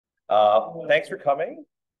Thanks for coming.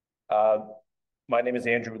 My name is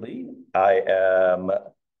Andrew Lih. I am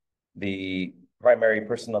the primary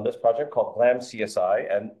person on this project called GLAM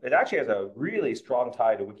CSI, and it actually has a really strong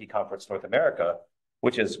tie to WikiConference North America,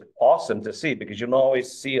 which is awesome to see because you don't always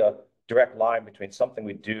see a direct line between something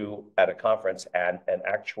we do at a conference and an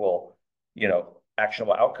actual,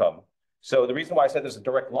 actionable outcome. So the reason why I said there's a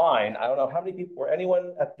direct line, I don't know how many people, were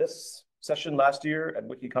anyone at this session last year at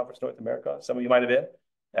WikiConference North America? Some of you might have been.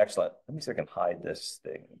 Excellent. Let me see if I can hide this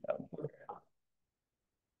thing down here.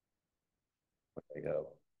 There we go.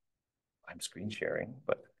 I'm screen sharing,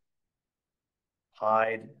 but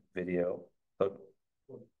hide video. Is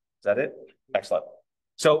that it? Excellent.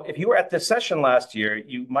 So if you were at this session last year,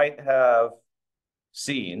 you might have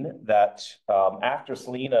seen that after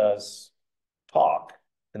Selena's talk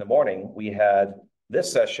in the morning, we had this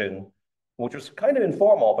session, which was kind of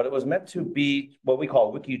informal, but it was meant to be what we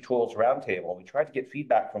call Wiki Tools Roundtable. We tried to get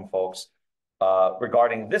feedback from folks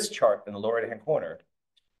regarding this chart in the lower right-hand corner.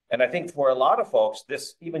 And I think for a lot of folks,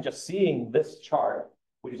 even just seeing this chart,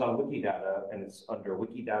 which is on Wikidata, and it's under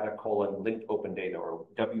Wikidata : linked open data, or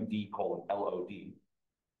WD : LOD.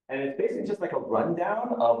 And it's basically just like a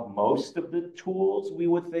rundown of most of the tools we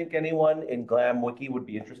would think anyone in GLAM Wiki would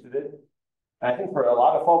be interested in. And I think for a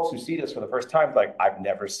lot of folks who see this for the first time, like, I've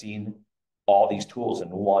never seen all these tools in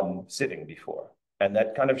one sitting before. And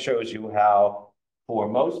that kind of shows you how, for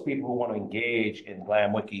most people who want to engage in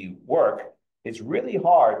GLAM Wiki work, it's really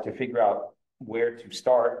hard to figure out where to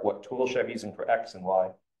start, what tool should I be using for X and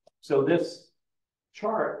Y. So this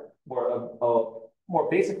chart, or a more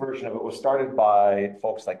basic version of it, was started by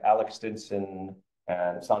folks like Alex Stinson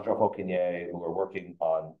and Sandro Fauquignet, who were working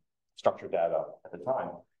on structured data at the time.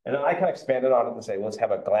 And then I kind of expanded on it to say, let's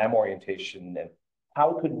have a GLAM orientation, and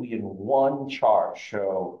how could we in one chart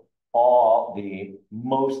show all the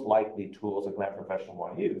most likely tools a GLAM professional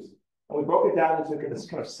want to use? And we broke it down into this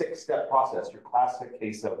kind of 6-step process, your classic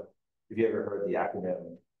case of, if you ever heard the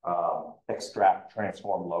acronym extract,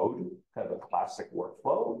 transform, load, kind of a classic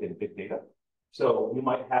workflow in big data. So you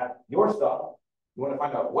might have your stuff. You want to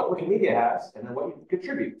find out what Wikimedia has, and then what you can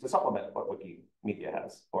contribute to supplement what Wikimedia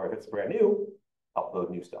has. Or if it's brand new, upload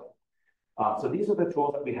new stuff. So these are the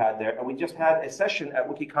tools that we had there. And we just had a session at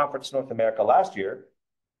WikiConference North America last year,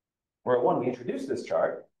 where we introduced this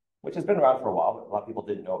chart, which has been around for a while, but a lot of people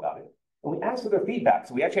didn't know about it. And we asked for their feedback.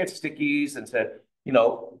 So we actually had stickies and said, do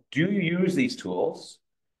you use these tools?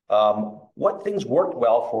 What things worked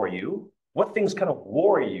well for you? What things kind of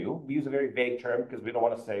worry you? We use a very vague term because we don't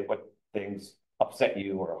want to say what things upset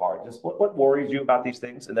you or are hard. Just what worries you about these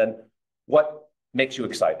things? And then what makes you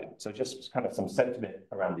excited? So just kind of some sentiment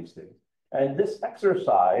around these things. And this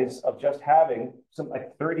exercise of just having some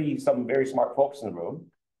 30 very smart folks in the room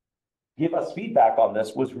give us feedback on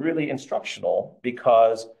this was really instructional,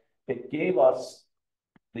 because it gave us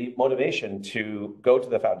the motivation to go to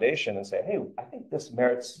the foundation and say, hey, I think this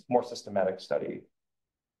merits more systematic study.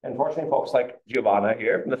 And fortunately, folks like Giovanna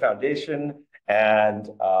here from the foundation and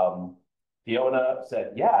Fiona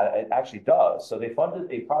said, yeah, it actually does. So they funded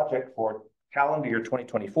a project for calendar year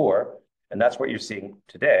 2024, and that's what you're seeing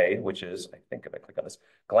today, which is, I think if I click on this,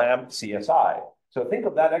 GLAM CSI. So think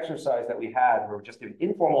of that exercise that we had, where we're just giving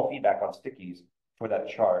informal feedback on stickies for that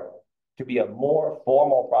chart, to be a more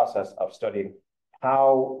formal process of studying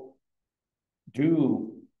how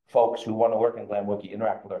do folks who want to work in GLAM Wiki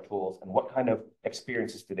interact with our tools, and what kind of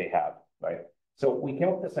experiences do they have, right? So we came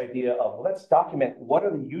up with this idea of, let's document what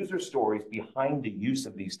are the user stories behind the use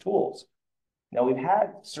of these tools. Now, we've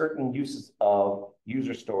had certain uses of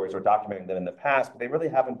user stories or documenting them in the past, but they really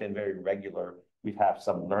haven't been very regular. We've had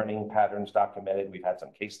some learning patterns documented. We've had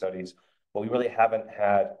some case studies, but we really haven't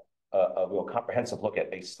had a real comprehensive look at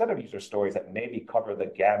a set of user stories that maybe cover the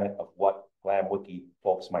gamut of what GLAM Wiki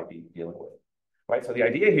folks might be dealing with, right? So the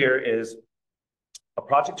idea here is a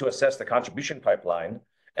project to assess the contribution pipeline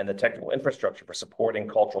and the technical infrastructure for supporting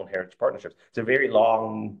cultural and heritage partnerships. It's a very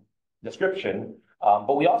long description,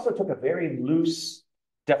 but we also took a very loose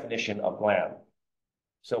definition of GLAM.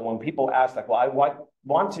 So when people ask, like, well, I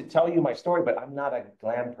want to tell you my story, but I'm not a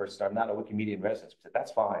GLAM person, I'm not a Wikimedian resident, we said,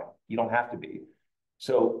 that's fine, you don't have to be.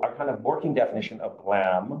 So our kind of working definition of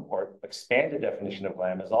GLAM, or expanded definition of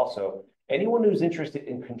GLAM, is also anyone who's interested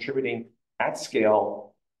in contributing at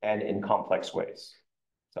scale and in complex ways.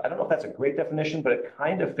 So I don't know if that's a great definition, but it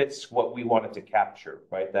kind of fits what we wanted to capture,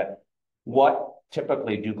 right? That what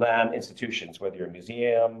typically do GLAM institutions, whether you're a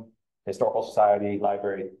museum, historical society,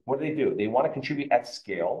 library, what do? They want to contribute at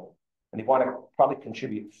scale, and they want to probably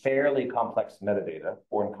contribute fairly complex metadata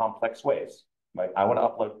or in complex ways, right? I want to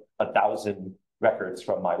upload 1,000 records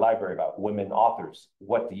from my library about women authors.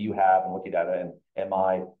 What do you have in Wikidata, and am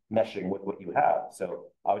I meshing with what you have? So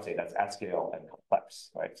I would say that's at scale and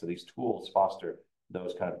complex, right? So these tools foster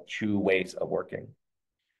those kind of two ways of working.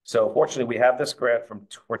 So fortunately, we have this grant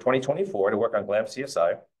for 2024 to work on GLAM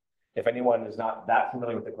CSI. If anyone is not that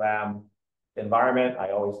familiar with the GLAM environment, I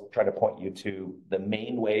always try to point you to the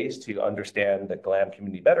main ways to understand the GLAM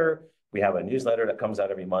community better. We have a newsletter that comes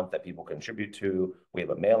out every month that people contribute to. We have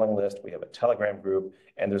a mailing list. We have a Telegram group.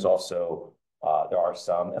 And there's also, there are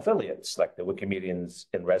some affiliates like the Wikimedians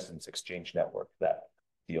in Residence Exchange Network that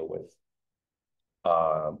deal with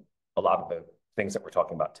a lot of the things that we're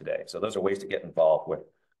talking about today. So those are ways to get involved with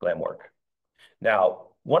GLAM work. Now,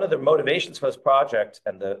 one of the motivations for this project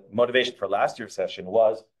and the motivation for last year's session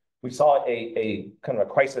was we saw a kind of a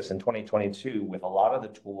crisis in 2022 with a lot of the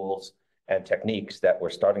tools and techniques that were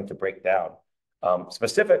starting to break down.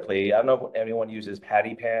 Specifically, I don't know if anyone uses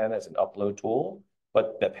PattyPan as an upload tool,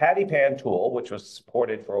 but the PattyPan tool, which was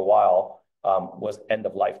supported for a while, was end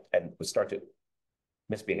of life and would start to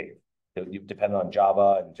misbehave. It depended on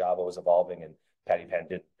Java, and Java was evolving, and PattyPan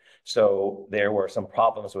didn't. So there were some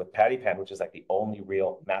problems with PattyPan, which is like the only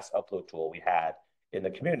real mass upload tool we had in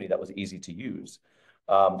the community that was easy to use.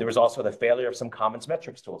 There was also the failure of some commons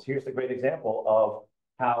metrics tools. Here's a great example of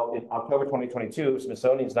how in October 2022,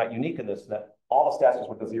 Smithsonian is not unique in this, that all the stats just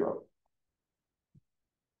went to zero.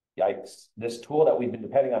 Yikes. This tool that we've been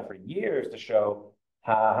depending on for years to show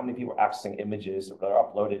how many people are accessing images that are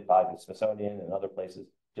uploaded by the Smithsonian and other places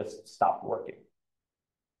just stopped working.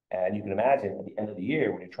 And you can imagine at the end of the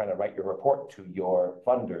year, when you're trying to write your report to your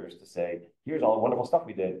funders to say, here's all the wonderful stuff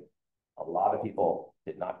we did, a lot of people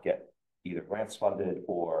did not get either grants funded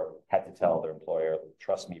or had to tell their employer,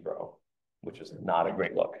 trust me, bro, which is not a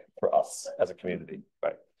great look for us as a community,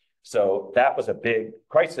 right? So that was a big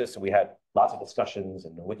crisis, and we had lots of discussions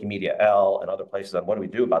in the Wikimedia L and other places on what do we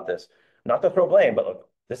do about this? Not to throw blame, but look,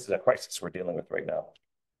 this is a crisis we're dealing with right now.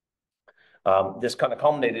 This kind of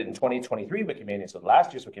culminated in 2023 Wikimedia, so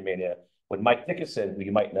last year's Wikimedia, when Mike Dickinson, who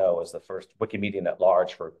you might know as the first Wikimedian at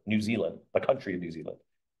large for New Zealand, the country of New Zealand,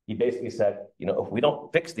 he basically said, you know, if we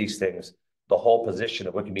don't fix these things, the whole position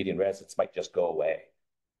of Wikimedian residents might just go away.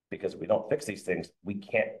 Because if we don't fix these things, we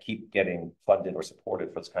can't keep getting funded or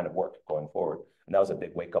supported for this kind of work going forward. And that was a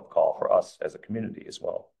big wake-up call for us as a community as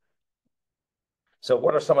well. So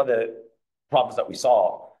what are some of the problems that we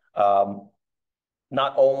saw?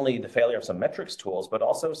 Not only the failure of some metrics tools, but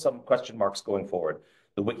also some question marks going forward.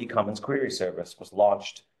 The WikiCommons query service was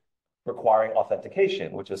launched requiring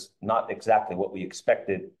authentication, which is not exactly what we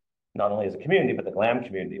expected, not only as a community, but the GLAM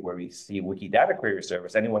community, where we see Wikidata query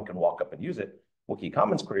service, anyone can walk up and use it.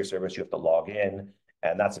 WikiCommons query service, you have to log in,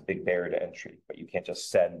 and that's a big barrier to entry, but you can't just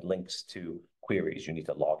send links to queries. You need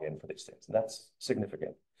to log in for these things, and that's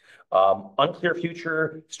significant. Unclear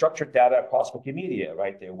future structured data across Wikimedia,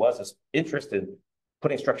 right? There was this interest in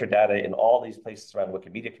putting structured data in all these places around the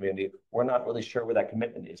Wikimedia community. We're not really sure where that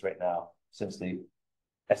commitment is right now, since the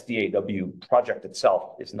SDAW project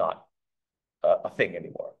itself is not a thing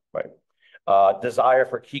anymore, right? Desire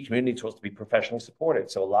for key community tools to be professionally supported.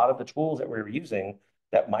 So a lot of the tools that we were using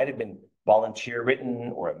that might have been volunteer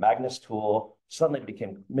written or a Magnus tool suddenly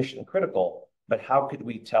became mission critical. But how could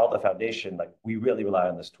we tell the foundation, like, we really rely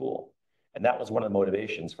on this tool? And that was one of the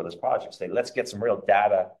motivations for this project. Say, let's get some real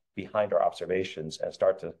data behind our observations and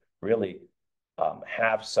start to really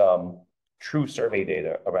have some true survey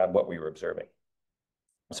data around what we were observing.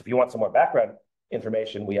 So if you want some more background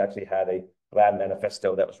information, we actually had a GLAM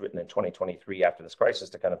manifesto that was written in 2023 after this crisis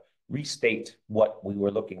to kind of restate what we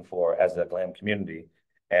were looking for as a GLAM community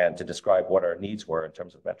and to describe what our needs were in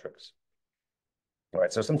terms of metrics. All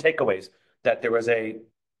right, so some takeaways: that there was a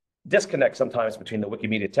disconnect sometimes between the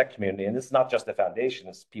Wikimedia tech community, and this is not just the foundation,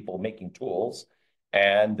 it's people making tools,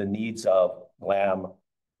 and the needs of GLAM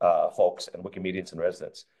folks and Wikimedians and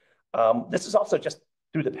residents. This is also just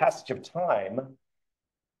through the passage of time,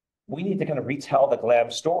 we need to kind of retell the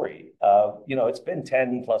GLAM story. You know, it's been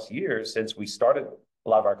 10 plus years since we started a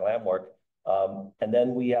lot of our GLAM work. And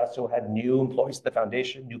then we also had new employees to the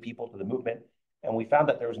foundation, new people to the movement. And we found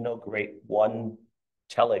that there was no great one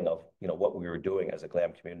telling of, you know, what we were doing as a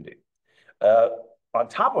GLAM community. On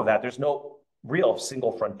top of that, there's no real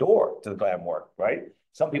single front door to the GLAM work, right?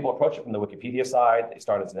 Some people approach it from the Wikipedia side. They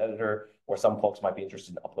start as an editor, or some folks might be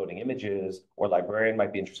interested in uploading images, or a librarian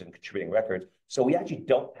might be interested in contributing records. So we actually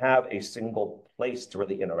don't have a single place to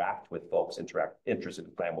really interact with folks interested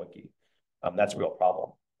in GLAM Wiki. That's a real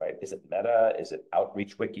problem, right? Is it Meta? Is it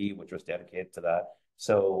Outreach Wiki, which was dedicated to that?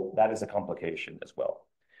 So that is a complication as well.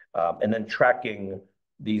 And then tracking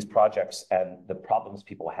these projects and the problems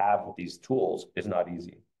people have with these tools is not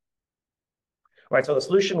easy. Right, so the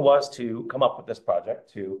solution was to come up with this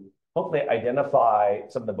project to hopefully identify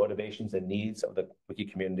some of the motivations and needs of the wiki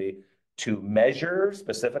community, to measure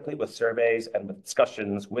specifically with surveys and with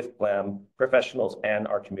discussions with GLAM professionals and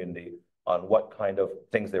our community on what kind of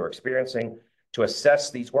things they were experiencing, to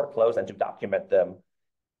assess these workflows and to document them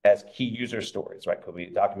as key user stories, right? Could we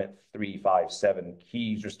document 3, 5, 7 key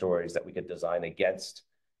user stories that we could design against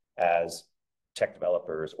as tech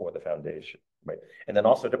developers or the foundation, right? And then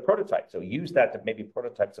also to prototype. So use that to maybe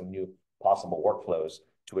prototype some new possible workflows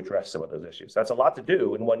to address some of those issues. That's a lot to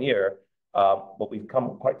do in 1 year, but we've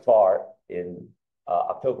come quite far in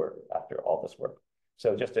October after all this work.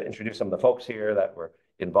 So just to introduce some of the folks here that were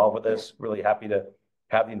involved with this, really happy to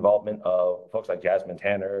have the involvement of folks like Jasmine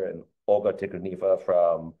Tanner and Olga Tikhonieva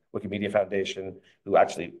from Wikimedia Foundation, who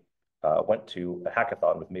actually went to a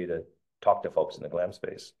hackathon with me to talk to folks in the GLAM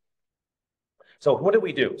space. So what did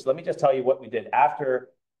we do? So let me just tell you what we did after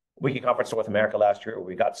WikiConference North America last year.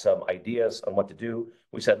 We got some ideas on what to do.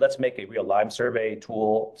 We said, let's make a real Lime survey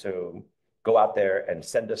tool to go out there and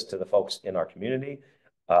send us to the folks in our community.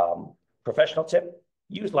 Professional tip,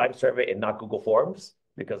 use Lime survey and not Google Forms,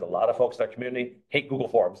 because a lot of folks in our community hate Google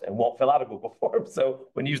Forms and won't fill out a Google Form. So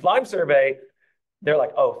when you use Lime survey, they're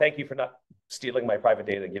like, oh, thank you for not stealing my private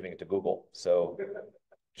data and giving it to Google. So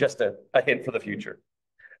just a hint for the future.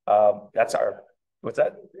 That's our, what's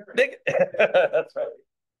that? That's right.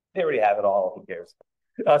 They already have it all. Who cares?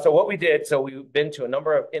 So what we did, so we've been to a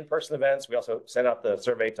number of in-person events. We also sent out the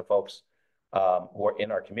survey to folks who are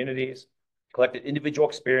in our communities, collected individual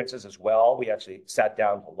experiences as well. We actually sat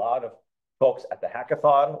down with a lot of folks at the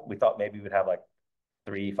hackathon. We thought maybe we'd have like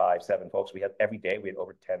 3, 5, 7 folks. We had every day, we had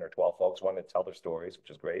over 10 or 12 folks wanting to tell their stories, which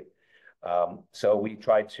is great. So we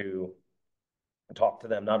tried to talk to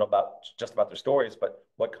them not just about their stories, but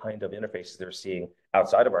what kind of interfaces they're seeing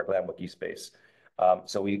outside of our GLAM wiki space.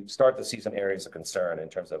 So we start to see some areas of concern in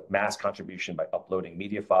terms of mass contribution by uploading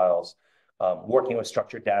media files, working with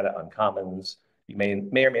structured data on commons. You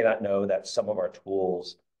may or may not know that some of our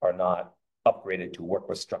tools are not upgraded to work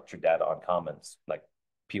with structured data on commons, like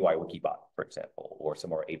PyWikibot, for example, or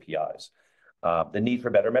some of our APIs. The need for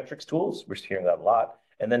better metrics tools, we're hearing that a lot.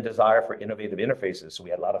 And then desire for innovative interfaces. So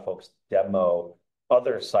we had a lot of folks demo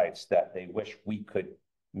other sites that they wish we could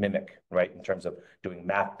mimic, right? In terms of doing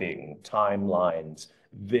mapping, timelines,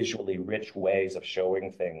 visually rich ways of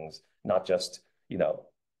showing things, not just,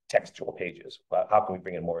 textual pages. How can we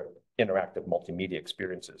bring in more interactive multimedia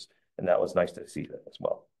experiences? And that was nice to see that as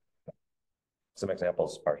well. Some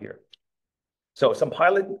examples are here. So some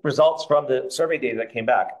pilot results from the survey data that came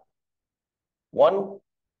back. One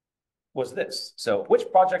was this. So which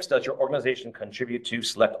projects does your organization contribute to?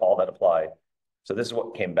 Select all that apply. So this is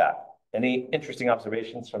what came back. Any interesting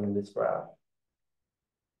observations from this graph?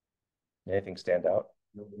 Anything stand out?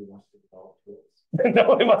 Nobody wants to develop tools.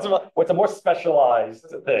 Nobody wants to. What's a more specialized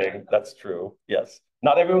thing? That's true. Yes.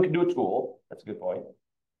 Not everyone can do a tool. That's a good point.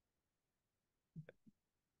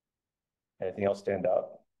 Anything else stand out?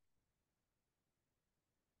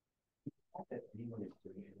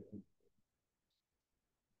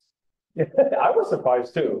 Yeah, I was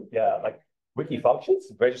surprised too. Yeah, like wiki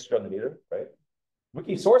functions registered on the meter, right?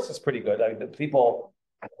 Wiki source is pretty good. I mean, the people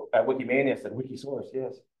at Wikimania said wiki source,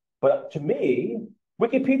 yes. But to me,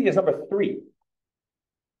 Wikipedia is number 3.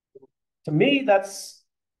 To me, that's,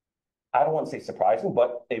 I don't want to say surprising,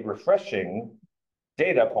 but a refreshing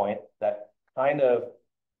data point that kind of,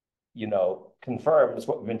 confirms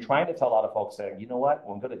what we've been trying to tell a lot of folks, saying, you know what,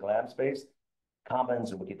 when we go to GLAM space,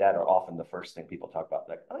 Commons and Wikidata are often the first thing people talk about.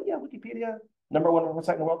 Like, oh yeah, Wikipedia, #1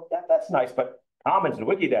 website in the world. That's nice, but Commons and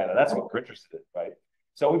Wikidata, that's what we're interested in, right?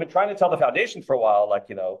 So we've been trying to tell the foundation for a while, like,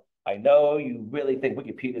 I know you really think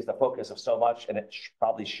Wikipedia is the focus of so much, and it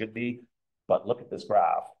probably should be, but look at this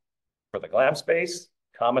graph. For the GLAM space,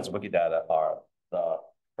 Commons and Wikidata are the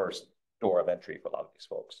first door of entry for a lot of these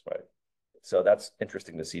folks, right? So that's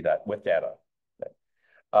interesting to see that with data.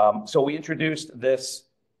 So we introduced this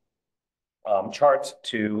chart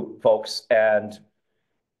to folks, and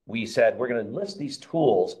we said, we're going to list these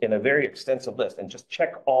tools in a very extensive list and just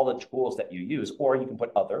check all the tools that you use, or you can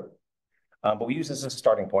put other, but we use this as a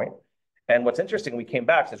starting point. And what's interesting, we came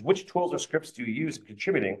back, says, which tools or scripts do you use in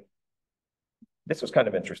contributing? This was kind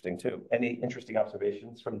of interesting too. Any interesting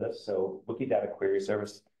observations from this? So Wikidata Query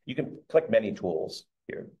Service, you can click many tools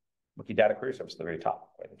here. Wikidata Query Service at the very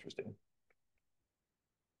top, quite interesting.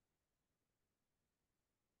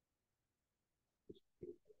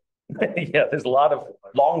 Yeah, there's a lot of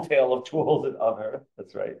long tail of tools and other.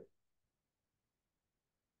 That's right.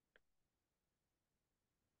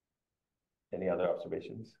 Any other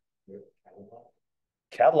observations?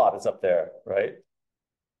 Catalog is up there, right?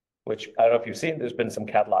 which I don't know if you've seen, there's been some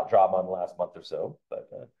catalog drama in the last month or so. But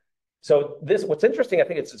so this, what's interesting, I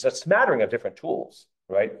think it's a smattering of different tools,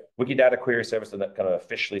 right? Wikidata Query Service is that kind of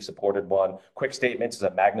officially supported one. Quick Statements is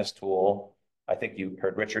a Magnus tool. I think you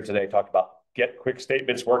heard Richard today talk about get quick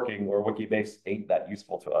statements working, or Wikibase ain't that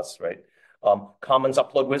useful to us, right? Commons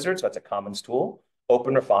Upload Wizard, so that's a Commons tool.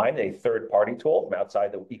 OpenRefine, a third-party tool from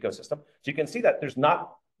outside the ecosystem. So you can see that there's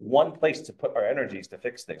not one place to put our energies to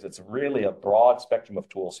fix things. It's really a broad spectrum of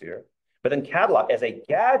tools here. But then Catalog, as a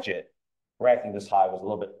gadget, ranking this high was a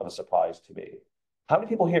little bit of a surprise to me. How many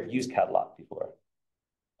people here have used Catalog before?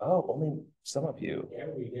 Oh, only some of you.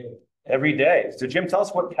 Every day. Every day. So Jim, tell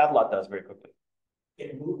us what Catalog does very quickly.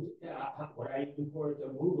 It moves, what I use for it to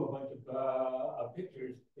move a bunch of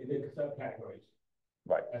pictures into subcategories.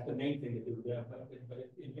 Right. That's the main thing to do. But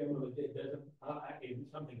in general, it doesn't,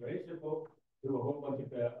 it's something very simple, do a whole bunch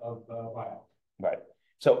of files. Right.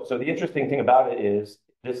 So the interesting thing about it is,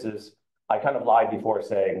 I kind of lied before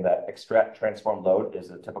saying that extract, transform, load is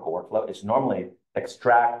a typical workflow. It's normally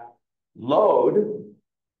extract, load,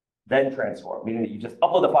 then transform, meaning that you just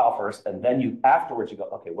upload the file first, and then afterwards you go,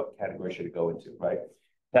 okay, what category should it go into, right?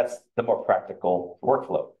 That's the more practical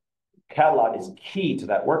workflow. Catalog is key to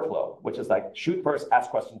that workflow, which is like shoot first, ask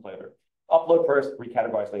questions later. Upload first,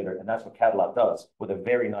 recategorize later, and that's what Catalog does with a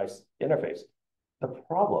very nice interface. The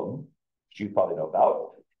problem, which you probably know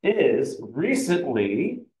about, is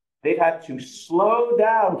recently they've had to slow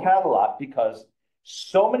down Catalog because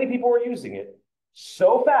so many people were using it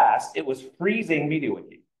so fast, it was freezing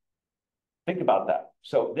MediaWiki. Think about that.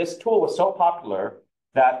 So this tool was so popular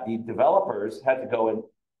that the developers had to go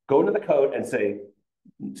into the code and say,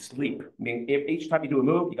 sleep. I mean, if each time you do a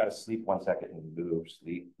move, you got to sleep 1 second and move,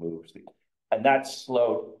 sleep, move, sleep. And that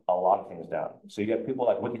slowed a lot of things down. So you have people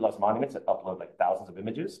like Wiki Loves Monuments that upload like thousands of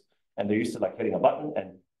images, and they're used to like hitting a button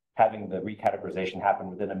and having the recategorization happen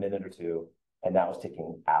within a minute or two. And that was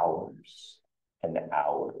taking hours and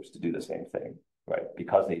hours to do the same thing, right?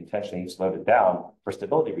 Because they intentionally slowed it down for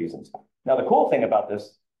stability reasons. Now, the cool thing about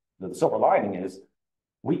this, the silver lining is,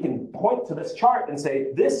 we can point to this chart and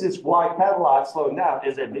say, this is why Catalog slowing down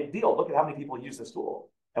is a big deal. Look at how many people use this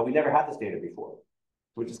tool. And we never had this data before,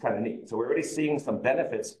 which is kind of neat. So we're already seeing some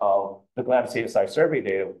benefits of the GLAM CSI survey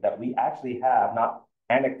data that we actually have, not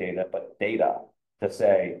anecdata, but data to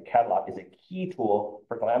say Catalog is a key tool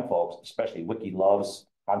for GLAM folks, especially Wiki Loves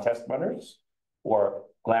contest runners or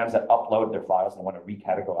GLAMs that upload their files and want to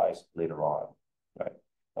recategorize later on, right?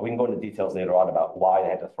 And we can go into details later on about why they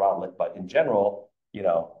had to throttle it, but in general, you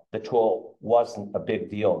know, the tool wasn't a big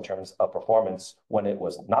deal in terms of performance when it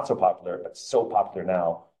was not so popular, but so popular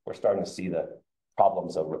now, we're starting to see the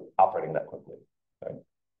problems of operating that quickly, right?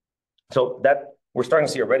 So that we're starting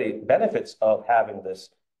to see already benefits of having this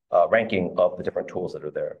ranking of the different tools that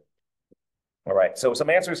are there. All right, so some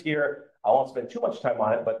answers here. I won't spend too much time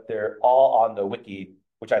on it, but they're all on the wiki,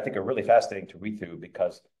 which I think are really fascinating to read through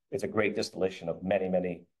because it's a great distillation of many,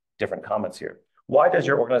 many different comments here. Why does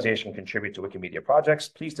your organization contribute to Wikimedia projects?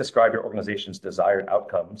 Please describe your organization's desired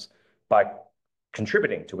outcomes by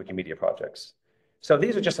contributing to Wikimedia projects. So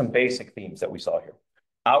these are just some basic themes that we saw here.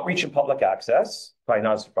 Outreach and public access, probably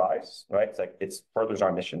not a surprise, right? It's like it furthers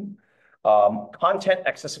our mission. Content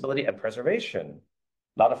accessibility and preservation.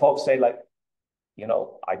 A lot of folks say like, you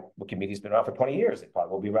know, Wikimedia's been around for 20 years. It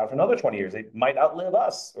probably will be around for another 20 years. They might outlive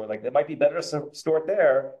us, or like it might be better to store it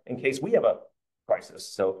there in case we have a crisis.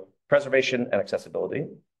 So preservation and accessibility,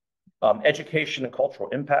 education and cultural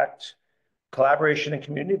impact, collaboration and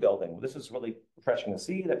community building. This is really refreshing to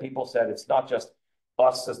see that people said it's not just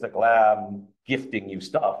us as the GLAM gifting you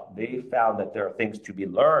stuff. They found that there are things to be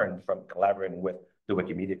learned from collaborating with the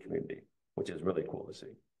Wikimedia community, which is really cool to see.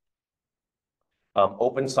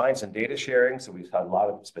 Open science and data sharing. So we've had a lot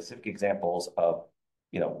of specific examples of,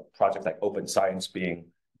 you know, projects like open science being,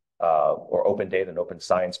 or open data and open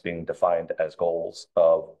science being defined as goals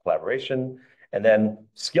of collaboration. And then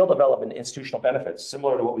skill development, institutional benefits,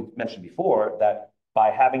 similar to what we mentioned before, that by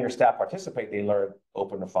having your staff participate, they learn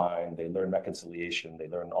OpenRefine, they learn reconciliation, they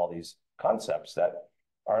learn all these concepts that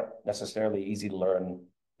aren't necessarily easy to learn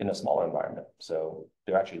in a smaller environment. So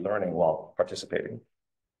they're actually learning while participating.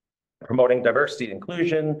 Promoting diversity and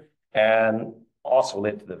inclusion, and also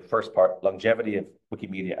related to the first part, longevity of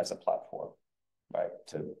Wikimedia as a platform, right?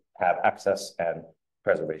 To have access and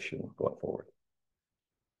preservation going forward.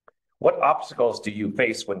 What obstacles do you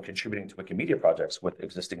face when contributing to Wikimedia projects with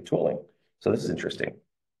existing tooling? So this is interesting.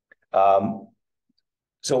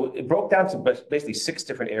 So it broke down to basically 6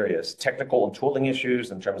 different areas: technical and tooling issues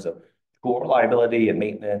in terms of tool reliability and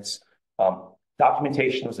maintenance.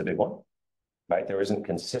 Documentation was a big one, right? There isn't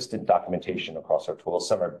consistent documentation across our tools.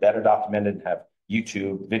 Some are better documented, have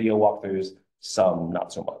YouTube video walkthroughs, some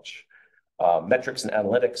not so much. Metrics and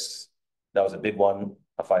analytics, that was a big one,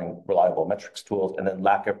 of finding reliable metrics tools, and then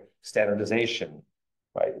lack of standardization,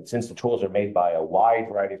 right? Since the tools are made by a wide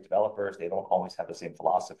variety of developers, they don't always have the same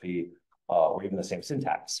philosophy or even the same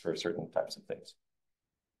syntax for certain types of things.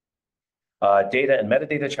 Data and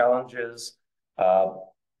metadata challenges.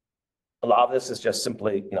 A lot of this is just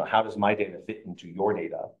simply, how does my data fit into your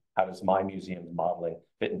data? How does my museum's modeling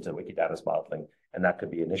fit into Wikidata's modeling? And that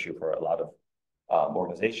could be an issue for a lot of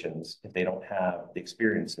organizations if they don't have the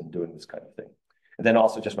experience in doing this kind of thing. And then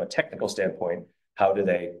also just from a technical standpoint, how do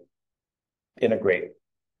they integrate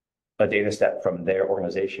a data set from their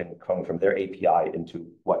organization, coming from their API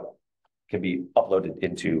into what can be uploaded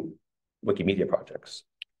into Wikimedia projects?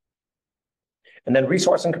 And then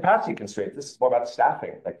resource and capacity constraints. This is more about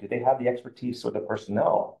staffing. Like, do they have the expertise or the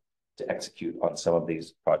personnel to execute on some of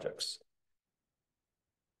these projects?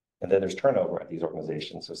 And then there's turnover at these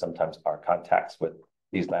organizations. So sometimes our contacts with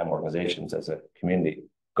these GLAM organizations as a community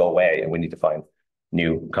go away, and we need to find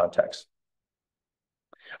new contacts.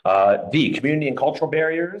 Community and cultural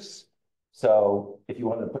barriers. So if you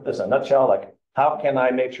want to put this in a nutshell, like, how can I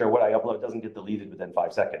make sure what I upload doesn't get deleted within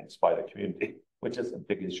 5 seconds by the community, which is a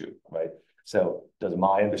big issue, right? So does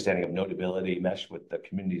my understanding of notability mesh with the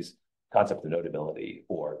community's concept of notability,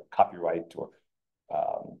 or copyright, or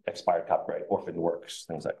expired copyright, orphan works,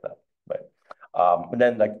 things like that, right? And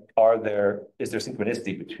then, like, is there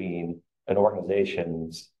synchronicity between an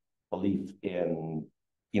organization's belief in,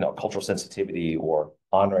 cultural sensitivity or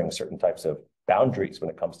honoring certain types of boundaries when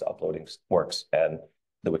it comes to uploading works and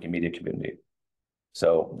the Wikimedia community?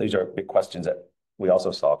 So these are big questions that we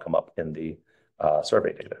also saw come up in the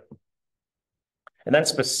survey data. And then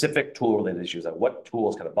specific tool-related issues, like what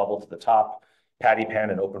tools kind of bubble to the top.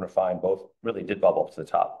 PattyPan and OpenRefine both really did bubble to the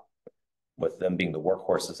top, with them being the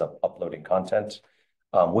workhorses of uploading content.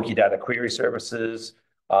 Wikidata query services,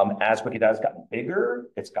 as Wikidata's gotten bigger,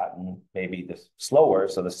 it's gotten maybe this slower.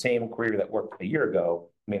 So the same query that worked a year ago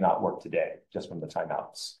may not work today, just from the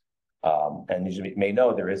timeouts. And as you may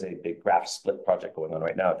know, there is a big graph split project going on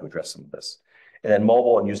right now to address some of this. And then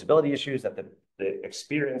mobile and usability issues, that the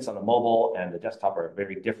experience on the mobile and the desktop are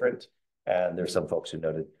very different. And there's some folks who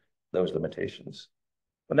noted those limitations.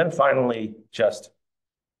 And then finally, just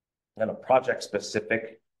kind of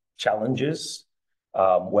project-specific challenges,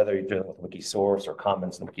 whether you're dealing with Wikisource or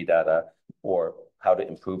Commons and Wikidata, or how to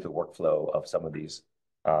improve the workflow of some of these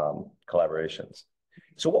collaborations.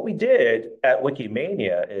 So what we did at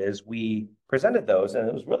Wikimania is we presented those, and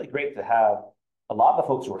it was really great to have a lot of the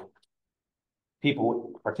folks who were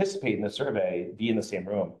people participate in the survey be in the same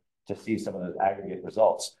room to see some of those aggregate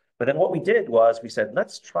results. But then what we did was we said,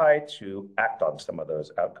 let's try to act on some of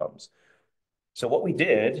those outcomes. So what we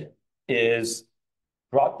did is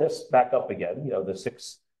brought this back up again, the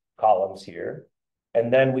 6 columns here.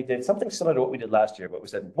 And then we did something similar to what we did last year, but we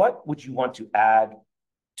said, what would you want to add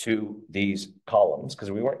to these columns? Because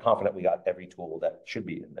we weren't confident we got every tool that should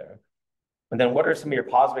be in there. And then what are some of your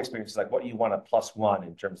positive experiences? Like, what do you want to +1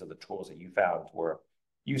 in terms of the tools that you found were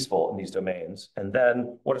useful in these domains? And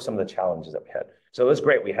then what are some of the challenges that we had? So it was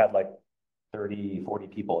great. We had like 30, 40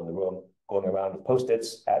 people in the room going around with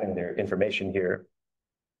Post-its, adding their information here.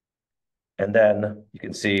 And then you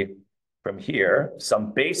can see from here,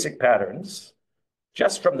 some basic patterns,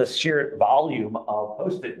 just from the sheer volume of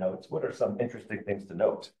Post-it notes. What are some interesting things to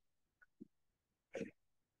note?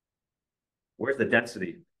 Where's the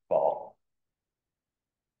density fall?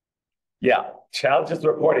 Yeah, challenges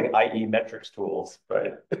reporting, i.e. metrics tools,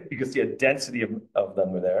 right? You can see a density of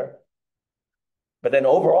them there. But then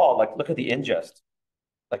overall, like, look at the ingest.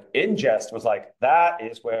 Like, ingest was like, that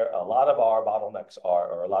is where a lot of our bottlenecks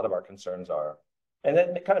are, or a lot of our concerns are. And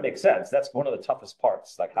then it kind of makes sense. That's one of the toughest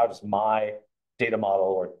parts. Like, how does my data model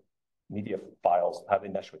or media files, how they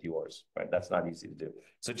mesh with yours, right? That's not easy to do.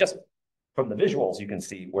 So just from the visuals, you can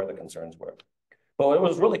see where the concerns were. But what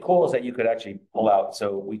was really cool is that you could actually pull out.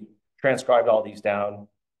 So we transcribed all these down,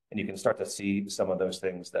 and you can start to see some of those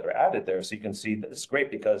things that are added there. So you can see that this is great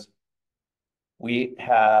because we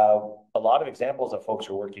have a lot of examples of folks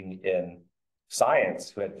who are working in science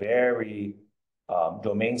who had very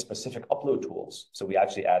domain-specific upload tools. So we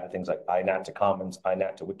actually added things like INAT to Commons,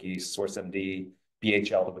 INAT to Wiki, SourceMD,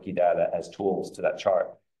 BHL to Wikidata as tools to that chart.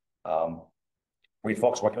 We had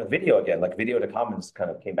folks working with video again, like video to Commons kind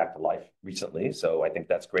of came back to life recently. So I think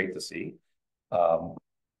that's great to see.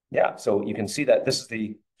 Yeah, so you can see that this is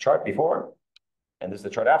the chart before, and this is the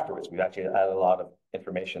chart afterwards. We've actually added a lot of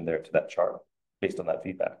information there to that chart based on that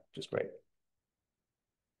feedback, which is great.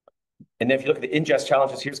 And then if you look at the ingest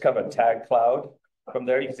challenges, here's kind of a tag cloud. From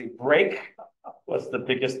there, you can see break was the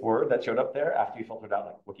biggest word that showed up there after you filtered out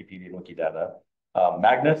like Wikipedia and Wikidata.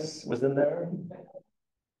 Magnus was in there.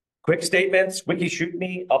 Quick statements, wiki shoot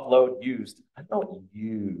me, upload, used. I don't know what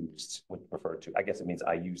used would refer to. I guess it means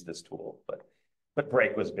I use this tool, but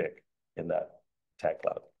break was big in that tag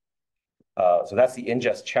cloud. So that's the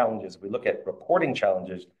ingest challenges. We look at reporting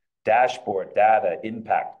challenges, dashboard, data,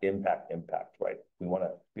 impact, right? We want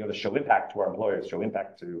to be able to show impact to our employers, show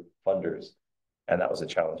impact to funders. And that was a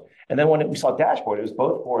challenge. And then when we saw dashboard, it was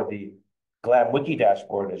both for the GLAM Wiki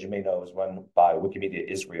dashboard, as you may know, is run by Wikimedia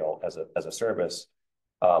Israel as a service.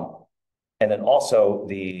 And then also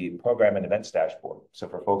the program and events dashboard. So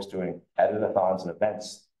for folks doing editathons and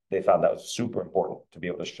events, they found that was super important to be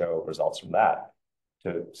able to show results from that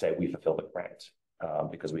to say we fulfilled the grant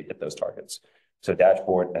because we hit those targets. So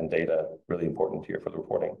dashboard and data, really important here for the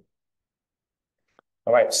reporting.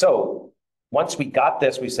 All right, so once we got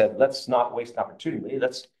this, we said, let's not waste an opportunity.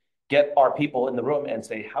 Let's get our people in the room and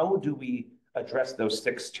say, how do we address those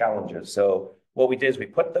 6 challenges? So what we did is we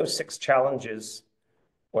put those 6 challenges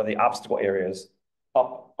or the obstacle areas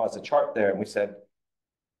up as a chart there. And we said,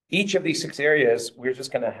 each of these 6 areas, we're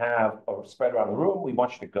just going to have a spread around the room. We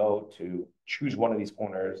want you to go to choose one of these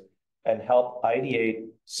corners and help ideate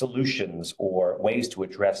solutions or ways to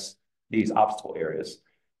address these obstacle areas.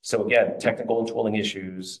 So again, technical and tooling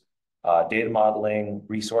issues, data modeling,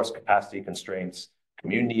 resource capacity constraints,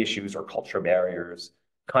 community issues or cultural barriers,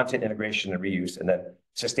 content integration and reuse, and then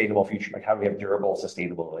sustainable future, like how do we have durable,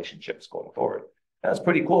 sustainable relationships going forward? And it's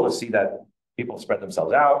pretty cool to see that people spread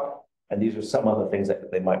themselves out, and these are some of the things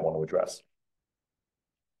that they might want to address.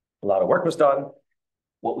 A lot of work was done.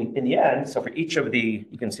 What we, in the end, so for each of the,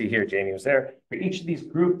 you can see here, Jamie was there, for each of these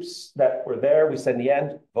groups that were there, we said in the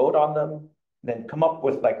end, vote on them, then come up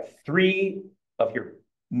with like 3 of your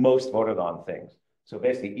most voted on things. So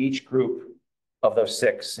basically each group of those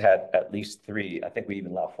 6 had at least 3, I think we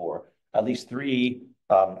even allowed 4, at least 3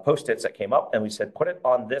 post-its that came up, and we said, put it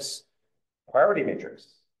on this priority matrix,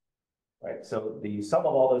 right? So the sum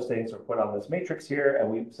of all those things are put on this matrix here,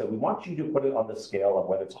 and we said, we want you to put it on the scale of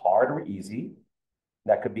whether it's hard or easy.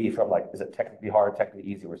 That could be from like, is it technically hard,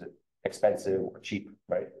 technically easy, or is it expensive or cheap,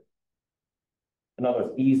 right? In other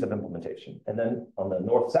words, ease of implementation. And then on the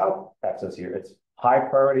north-south axis here, it's high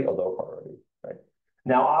priority or low priority, right?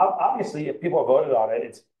 Now, obviously, if people have voted on it,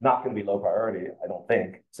 it's not going to be low priority, I don't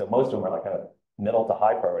think. So most of them are like kind of middle to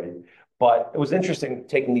high priority. But it was interesting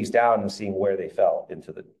taking these down and seeing where they fell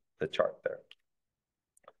into the chart there.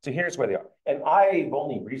 So here's where they are. And I've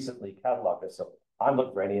only recently cataloged this, so I'm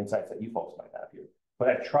looking for any insights that you folks might have here. But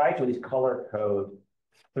I've tried to at least color code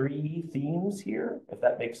 3 themes here, if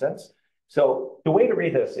that makes sense. So the way to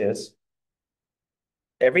read this is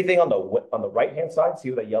everything on the right-hand side, see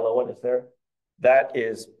where the yellow one is there? That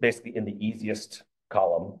is basically in the easiest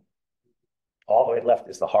column. All the way left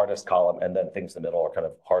is the hardest column, and then things in the middle are kind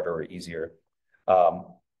of harder or easier.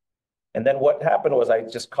 And then what happened was I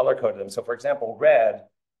just color coded them. So for example, red,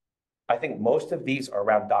 I think most of these are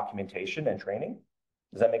around documentation and training.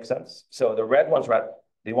 Does that make sense? So the red ones,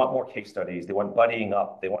 they want more case studies. They want buddying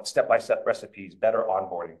up. They want step-by-step recipes, better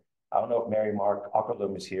onboarding. I don't know if Mary Mark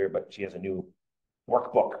Ockerlum is here, but she has a new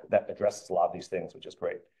workbook that addresses a lot of these things, which is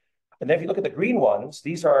great. And then if you look at the green ones,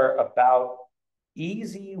 these are about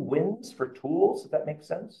easy wins for tools, if that makes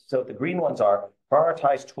sense. So the green ones are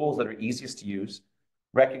prioritize tools that are easiest to use,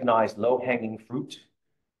 recognize low-hanging fruit,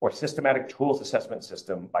 or systematic tools assessment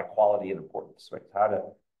system by quality and importance, right? How to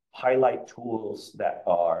highlight tools that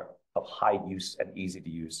are of high use and easy to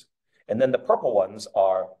use. And then the purple ones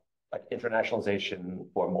are like internationalization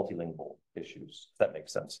or multilingual issues, if that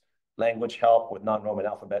makes sense. Language help with non-Roman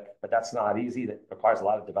alphabet, but that's not easy. That requires a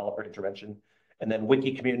lot of developer intervention. And then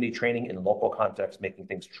wiki community training in local context, making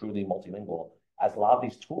things truly multilingual, as a lot of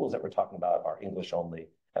these tools that we're talking about are English only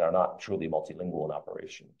and are not truly multilingual in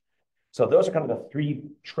operation. So those are kind of the 3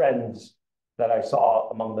 trends that I saw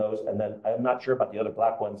among those. And then I'm not sure about the other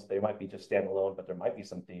black ones. They might be just standalone, but there might be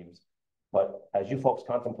some themes. But as you folks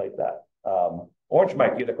contemplate that, Orange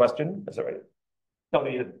Mike, you had a question? Is that right? No,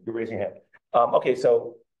 you're raising your hand. Okay,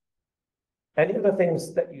 so any of the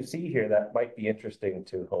things that you see here that might be interesting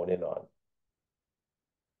to hone in on?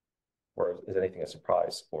 Or is anything a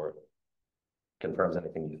surprise or confirms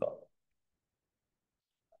anything you thought?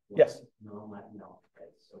 Yes. No,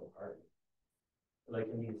 it's so hard. Like,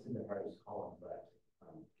 I mean, it's in the hardest column, but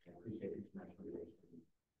I appreciate international relations.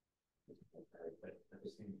 But at the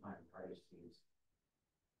same time, hardest seems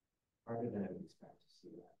harder than I would expect to see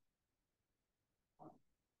that.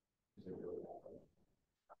 Is it really that hard?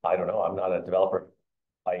 I don't know. I'm not a developer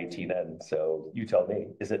I18N, so you tell me.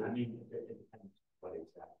 Is it? I mean, it depends what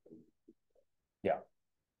exactly. Yeah.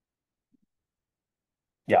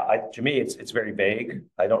 Yeah, to me, it's very vague.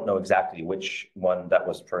 I don't know exactly which one that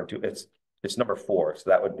was referred to. It's number 4, so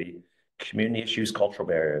that would be community issues, cultural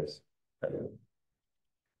barriers.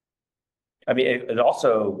 I mean, it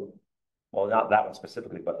also, well, not that one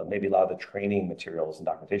specifically, but maybe a lot of the training materials and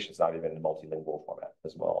documentation is not even in multilingual format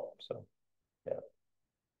as well. So, yeah.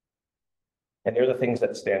 And there are the things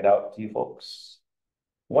that stand out to you folks.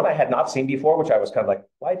 One I had not seen before, which I was kind of like,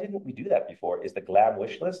 why didn't we do that before, is the GLAM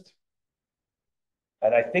wish list.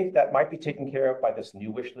 And I think that might be taken care of by this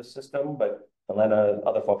new wish list system, but Elena,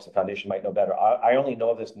 other folks at Foundation might know better. I only know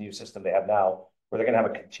of this new system they have now, where they're going to have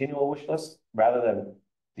a continual wish list rather than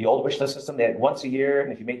the old wish list system. They had once a year,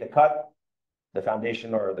 and if you made the cut, the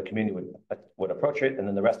foundation or the community would approach it, and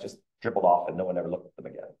then the rest just dribbled off, and no one ever looked at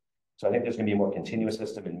them again. So I think there's going to be a more continuous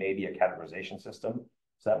system and maybe a categorization system.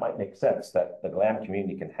 So that might make sense that the GLAM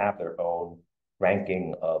community can have their own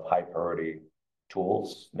ranking of high priority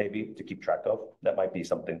tools, maybe to keep track of. That might be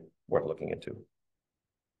something worth looking into.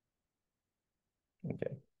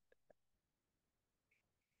 Okay.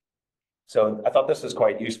 So I thought this was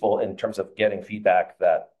quite useful in terms of getting feedback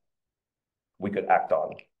that we could act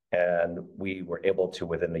on. And we were able to,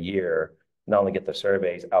 within a year, not only get the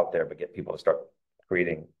surveys out there, but get people to start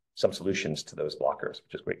creating some solutions to those blockers,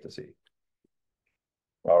 which is great to see.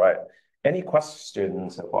 All right. Any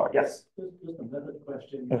questions so far? Yes. Just a method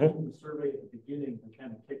question. In the survey at the beginning to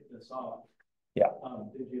kind of kick this off. Yeah.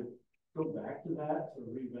 Did you go back to that to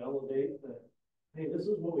revalidate that, hey, this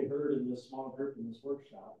is what we heard in this small group in this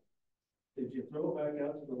workshop? Did you throw it back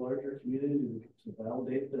out to the larger community to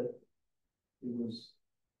validate that it was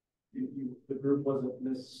the group wasn't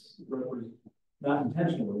misrepresented, not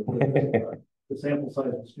intentionally, but the sample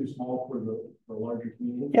size was too small for the larger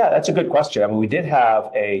community? Yeah, that's a good question. I mean, we did have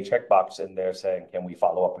a checkbox in there saying, can we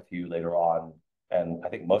follow up with you later on? And I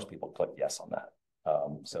think most people clicked yes on that.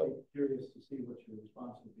 So I'm curious to see what your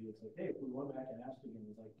response would be. It's like, hey, if we went back and asked again,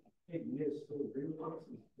 it's like, hey, you guys still agree with us?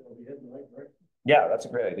 Are we heading in the right direction? Yeah, that's a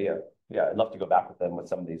great idea. Yeah, I'd love to go back with them with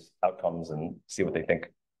some of these outcomes and see what they think.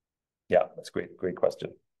 Yeah, that's a great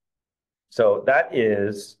question. So that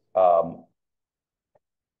is,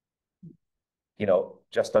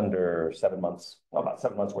 just under 7 months, well, about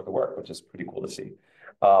 7 months worth of work, which is pretty cool to see.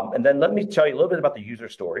 And then let me tell you a little bit about the user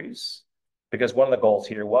stories, because one of the goals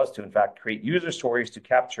here was to, in fact, create user stories to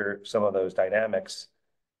capture some of those dynamics,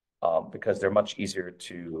 because they're much easier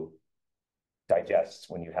to digest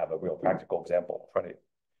when you have a real practical example in front of you.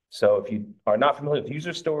 So if you are not familiar with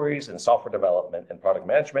user stories and software development and product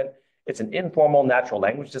management, it's an informal natural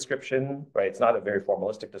language description, right? It's not a very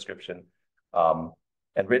formalistic description,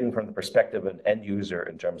 and written from the perspective of an end user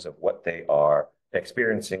in terms of what they are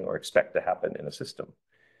experiencing or expect to happen in a system.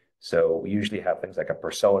 So we usually have things like a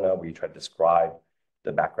persona where you try to describe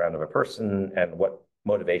the background of a person and what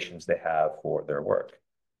motivations they have for their work.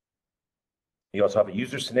 You also have a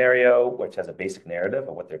user scenario, which has a basic narrative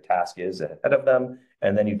of what their task is ahead of them.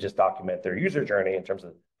 And then you just document their user journey in terms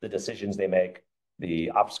of the decisions they make,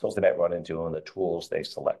 the obstacles they might run into, and the tools they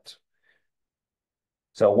select.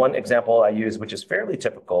 So one example I use, which is fairly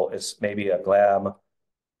typical, is maybe a GLAM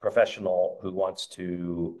professional who wants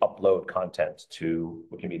to upload content to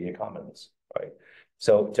Wikimedia Commons, right?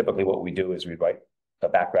 So typically what we do is we write a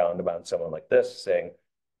background about someone like this, saying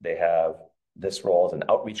they have this role as an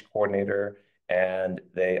outreach coordinator, and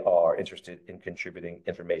they are interested in contributing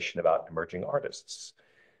information about emerging artists.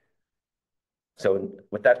 So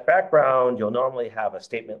with that background, you'll normally have a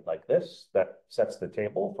statement like this that sets the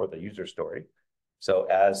table for the user story. So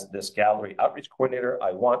as this gallery outreach coordinator,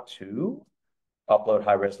 I want to upload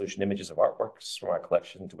high-resolution images of artworks from our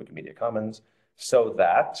collection to Wikimedia Commons so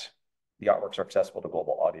that the artworks are accessible to a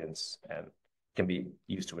global audience and can be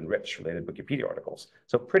used to enrich related Wikipedia articles.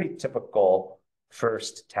 So pretty typical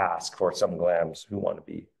first task for some GLAMs who want to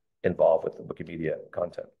be involved with the Wikimedia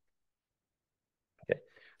content. Okay,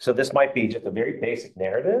 so this might be just a very basic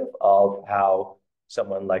narrative of how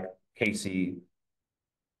someone like Casey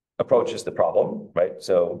approaches the problem, right?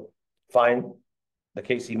 So the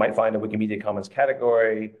Casey might find a Wikimedia Commons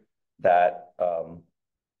category that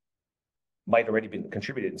might already be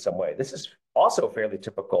contributed in some way. This is also fairly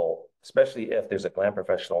typical, especially if there's a GLAM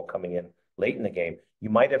professional coming in late in the game. You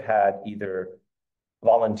might have had either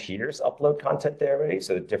volunteers upload content there already,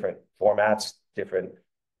 so different formats, different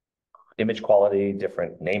image quality,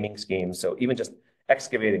 different naming schemes. So even just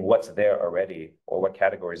excavating what's there already or what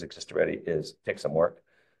categories exist already takes some work.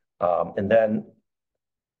 And then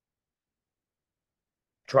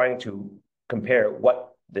trying to compare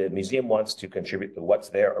what the museum wants to contribute to what's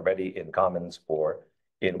there already in Commons or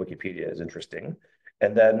in Wikipedia is interesting.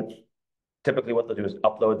 And then typically what they'll do is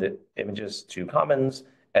upload the images to Commons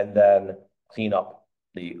and then clean up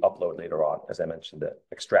the upload later on, as I mentioned, the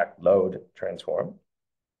extract, load, transform.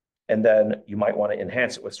 And then you might want to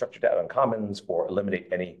enhance it with structured data on commons or eliminate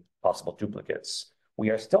any possible duplicates. We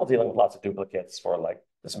are still dealing with lots of duplicates for like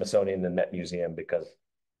the Smithsonian and Met Museum because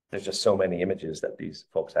there's just so many images that these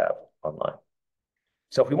folks have online.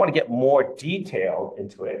 So if we want to get more detail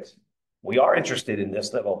into it, we are interested in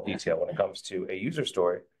this level of detail when it comes to a user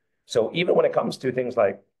story. So even when it comes to things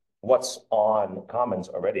like what's on Commons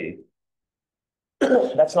already,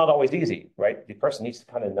 that's not always easy, right? The person needs to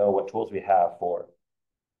kind of know what tools we have for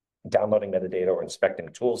downloading metadata or inspecting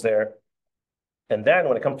tools there. And then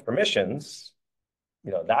when it comes to permissions,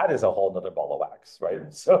 that is a whole nother ball of wax,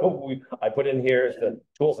 right? So I put in here the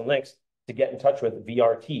tools and links to get in touch with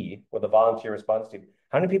VRT, or the volunteer response team.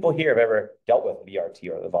 How many people here have ever dealt with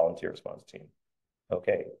VRT, or the volunteer response team?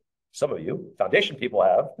 Okay, some of you, Foundation people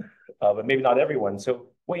have, but maybe not everyone. So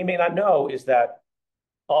what you may not know is that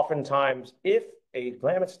oftentimes if a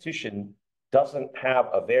GLAM institution doesn't have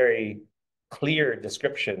a very clear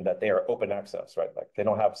description that they are open access, right? Like they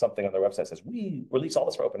don't have something on their website that says, we release all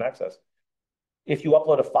this for open access. If you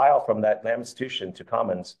upload a file from that GLAM institution to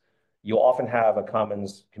Commons, you'll often have a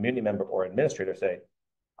Commons community member or administrator say,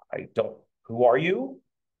 who are you?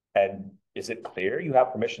 And is it clear you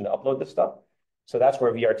have permission to upload this stuff? So that's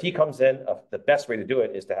where VRT comes in. The best way to do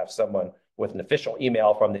it is to have someone with an official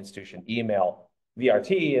email from the institution email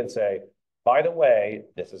VRT and say, by the way,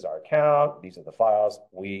 this is our account. These are the files.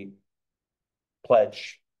 We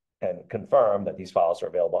pledge and confirm that these files are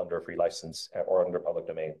available under a free license or under public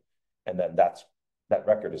domain. And then that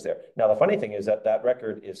record is there. Now, the funny thing is that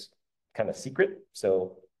record is kind of secret.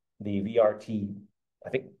 So the VRT, I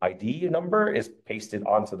think, ID number is pasted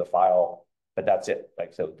onto the file, but that's it.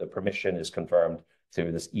 Like, so the permission is confirmed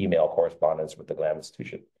through this email correspondence with the GLAM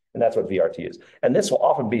institution. And that's what VRT is. And this will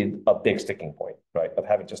often be a big sticking point, right? Of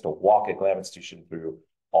having just to walk a GLAM institution through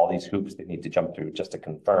all these hoops they need to jump through just to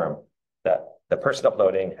confirm that the person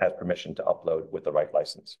uploading has permission to upload with the right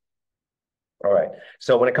license. All right.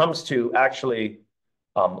 So when it comes to actually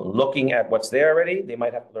looking at what's there already, they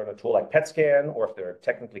might have to learn a tool like PetScan, or if they're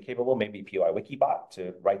technically capable, maybe POI Wikibot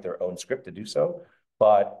to write their own script to do so.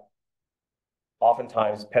 But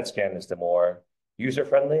oftentimes, PetScan is the more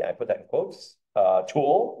user-friendly, I put that in quotes,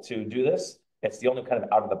 tool to do this. It's the only kind of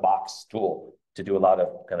out-of-the-box tool to do a lot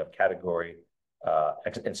of kind of category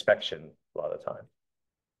inspection a lot of the time.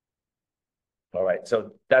 All right,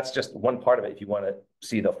 so that's just one part of it. If you want to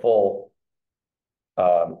see the full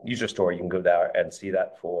user story, you can go there and see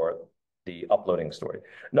that for the uploading story.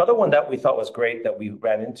 Another one that we thought was great that we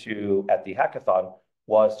ran into at the hackathon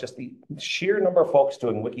was just the sheer number of folks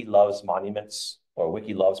doing Wiki Loves monuments or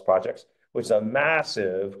Wiki Loves projects, which is a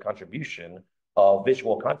massive contribution of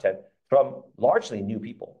visual content from largely new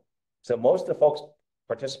people. So most of the folks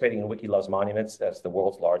participating in Wiki Loves monuments, that's the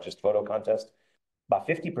world's largest photo contest, about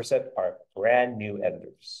 50% are brand new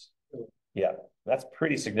editors. Yeah, that's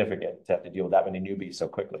pretty significant to have to deal with that many newbies so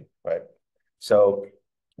quickly, right? So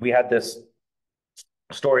we had this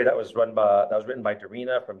story that was written by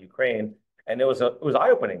Darina from Ukraine, and it was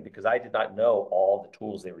eye-opening because I did not know all the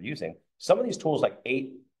tools they were using. Some of these tools like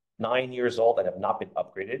 8, 9 years old that have not been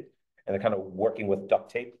upgraded, and they're kind of working with duct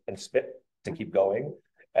tape and spit to keep going.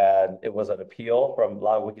 And it was an appeal from a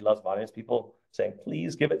lot of Wiki Loves Monuments people saying,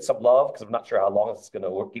 please give it some love because I'm not sure how long it's going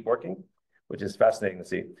to keep working, which is fascinating to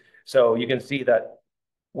see. So you can see that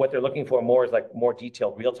what they're looking for more is like more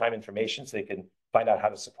detailed real-time information so they can find out how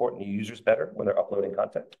to support new users better when they're uploading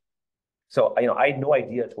content. So, I had no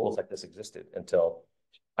idea tools like this existed until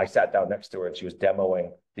I sat down next to her and she was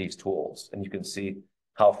demoing these tools. And you can see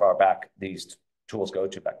how far back these tools go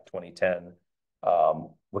to, back to 2010.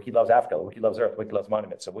 Wiki Loves Africa, Wiki Loves Earth, Wiki Loves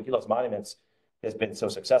Monuments. So Wiki Loves Monuments has been so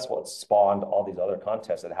successful, it's spawned all these other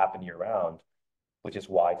contests that happen year-round, which is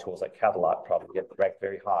why tools like Catalot probably get ranked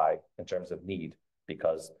very high in terms of need,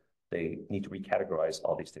 because they need to recategorize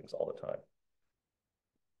all these things all the time.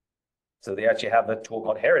 So they actually have a tool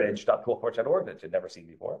called heritage.toolforge.org that you'd never seen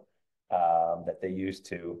before, that they use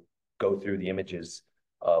to go through the images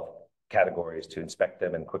of categories to inspect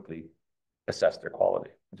them and quickly assess their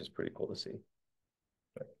quality, which is pretty cool to see.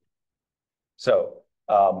 So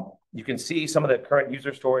you can see some of the current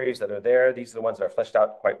user stories that are there. These are the ones that are fleshed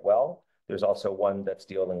out quite well. There's also one that's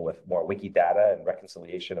dealing with more Wikidata and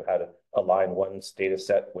reconciliation of how to align one's data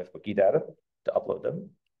set with Wikidata to upload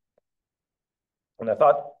them. And I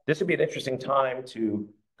thought this would be an interesting time to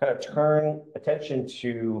kind of turn attention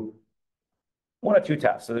to one or two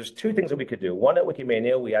tasks. So there's two things that we could do. One, at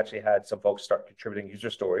Wikimania, we actually had some folks start contributing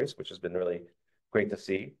user stories, which has been really great to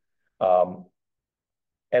see.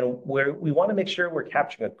 And we want to make sure we're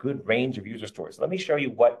capturing a good range of user stories. Let me show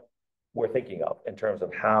you what we're thinking of in terms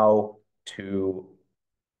of how to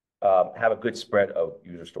have a good spread of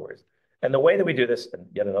user stories. And the way that we do this, and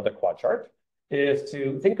yet another quad chart, is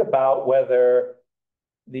to think about whether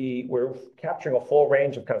we're capturing a full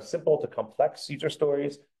range of kind of simple to complex user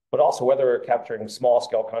stories, but also whether we're capturing small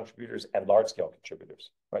scale contributors and large scale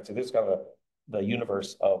contributors, right? So this is kind of the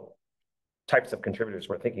universe of types of contributors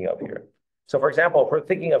we're thinking of here. So for example, if we're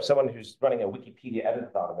thinking of someone who's running a Wikipedia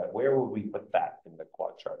editathon event, where would we put that in the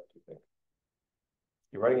quad chart, do you think?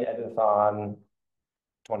 You're running an editathon,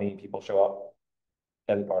 20 people show up,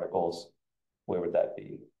 edit articles, where would that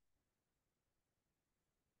be?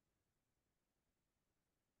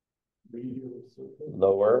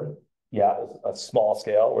 Lower. Yeah, a small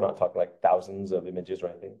scale. We're not talking like thousands of images or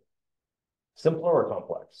anything. Simpler or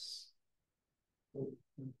complex?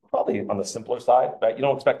 Probably on the simpler side, right? You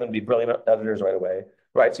don't expect them to be brilliant editors right away,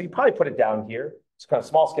 right? So you probably put it down here. It's kind of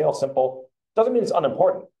small scale, simple. Doesn't mean it's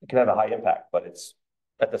unimportant. It can have a high impact, but it's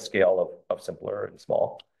at the scale of simpler and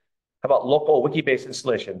small. How about local wiki-based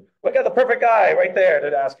installation? We got the perfect guy right there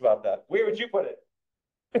to ask about that. Where would you put it?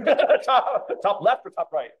 top left or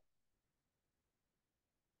top right?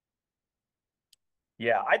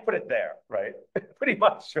 Yeah, I'd put it there, right? Pretty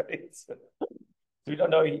much, right? So we don't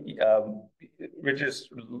know. Rich is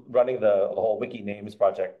running the whole Wiki Names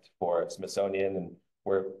project for Smithsonian, and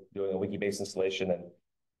we're doing a wiki-based installation, and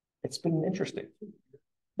it's been interesting.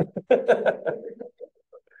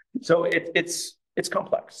 So it's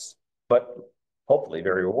complex, but hopefully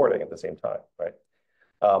very rewarding at the same time, right?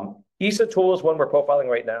 ESA tool is one we're profiling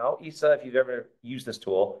right now. ESA, if you've ever used this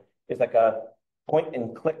tool, is like a point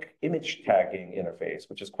and click image tagging interface,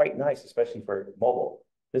 which is quite nice, especially for mobile.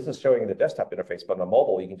 This is showing the desktop interface, but on a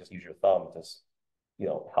mobile, you can just use your thumb to,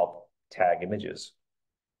 help tag images.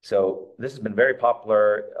 So this has been very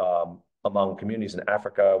popular among communities in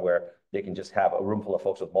Africa, where they can just have a room full of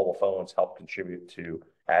folks with mobile phones help contribute to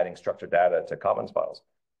adding structured data to Commons files.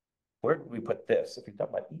 Where do we put this? If you're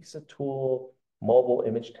talking about ESA tool, mobile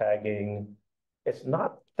image tagging, it's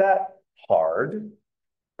not that hard,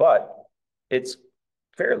 but it's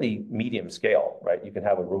fairly medium scale, right? You can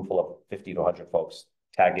have a room full of 50 to 100 folks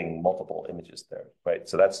tagging multiple images there, right?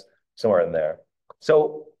 So that's somewhere in there.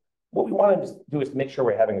 So what we want to do is to make sure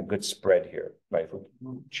we're having a good spread here, right? If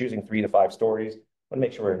we're choosing 3 to 5 stories, we want to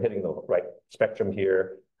make sure we're hitting the right spectrum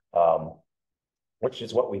here, which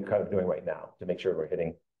is what we're kind of doing right now to make sure we're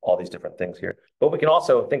hitting all these different things here. But we can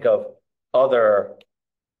also think of other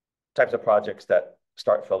types of projects that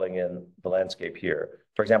start filling in the landscape here.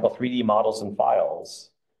 For example, 3D models and files.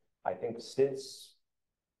 I think since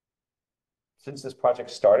this project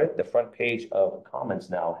started, the front page of Commons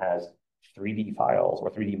now has 3D files or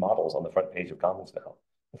 3D models on the front page of Commons now.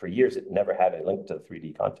 And for years, it never had a link to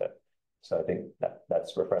 3D content. So I think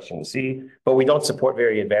that's refreshing to see. But we don't support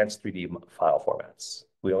very advanced 3D file formats.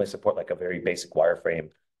 We only support like a very basic wireframe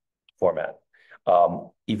format.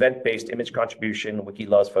 Event-based image contribution, Wiki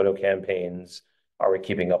loves photo campaigns. Are we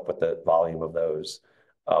keeping up with the volume of those?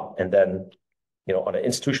 And then, on an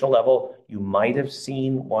institutional level, you might have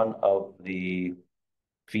seen one of the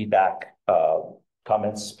feedback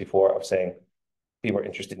comments before of saying people are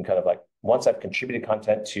interested in kind of like, once I've contributed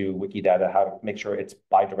content to Wikidata, how to make sure it's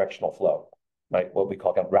bidirectional flow, right? What we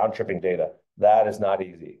call kind of round-tripping data. That is not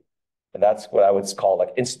easy. And that's what I would call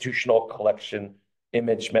like institutional collection,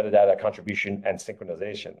 image metadata contribution, and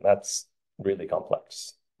synchronization. That's really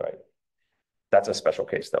complex, right? That's a special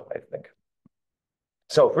case though, I think.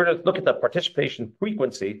 So if we're to look at the participation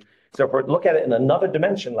frequency, so if we look at it in another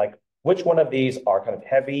dimension, like which one of these are kind of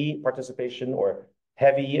heavy participation or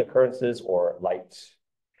heavy occurrences or light?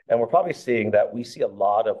 And we're probably seeing that we see a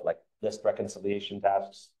lot of like list reconciliation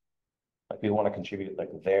tasks. Like we want to contribute like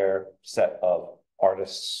their set of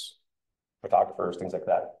artists, photographers, things like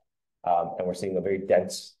that. And we're seeing a very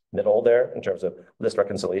dense middle there in terms of list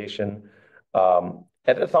reconciliation.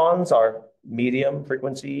 Editathons are medium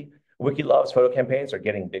frequency. Wiki loves photo campaigns are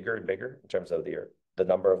getting bigger and bigger in terms of the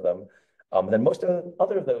number of them. Then most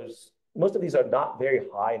of these are not very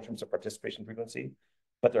high in terms of participation frequency,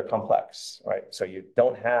 but they're complex, right? So you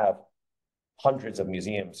don't have hundreds of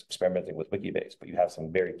museums experimenting with Wikibase, but you have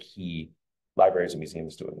some very key libraries and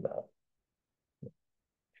museums doing that.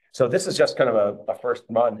 So this is just kind of a first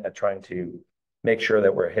run at trying to make sure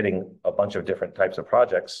that we're hitting a bunch of different types of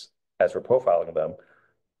projects as we're profiling them.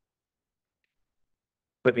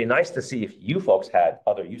 But it'd be nice to see if you folks had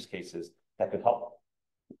other use cases that could help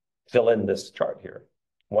fill in this chart here.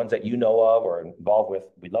 Ones that you know of or involved with,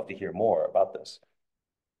 we'd love to hear more about this.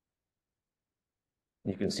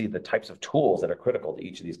 You can see the types of tools that are critical to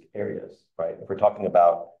each of these areas, right? If we're talking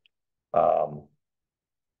about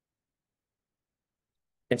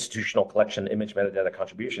institutional collection image metadata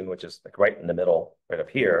contribution, which is like right in the middle, right up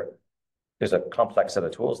here. There's a complex set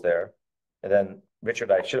of tools there. And then Richard,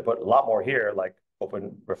 I should have put a lot more here, like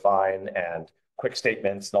open, refine, and quick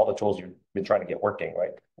statements, and all the tools you've been trying to get working,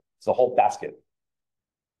 right? It's a whole basket.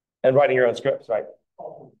 And writing your own scripts, right?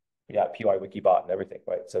 Yeah, PY Wikibot and everything,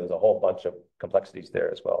 right? So there's a whole bunch of complexities there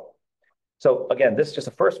as well. So again, this is just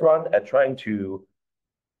a first run at trying to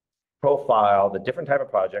profile the different type of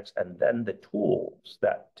projects and then the tools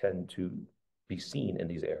that tend to be seen in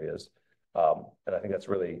these areas. And I think that's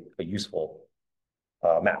really a useful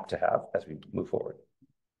map to have as we move forward.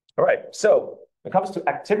 All right, so when it comes to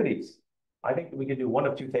activities, I think we could do one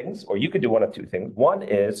of two things, or you could do one of two things. One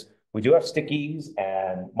is we do have stickies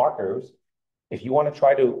and markers. If you want to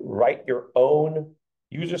try to write your own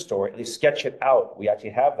user story, at least sketch it out. We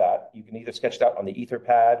actually have that. You can either sketch it out on the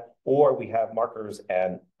Etherpad, or we have markers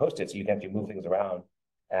and Post-its, so you can actually move things around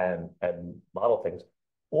and model things.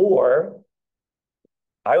 Or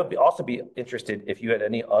I would also be interested if you had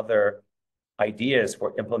any other ideas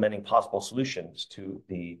for implementing possible solutions to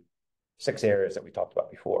the 6 areas that we talked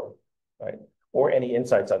about before, right? Or any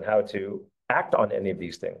insights on how to act on any of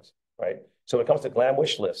these things, right? So when it comes to GLAM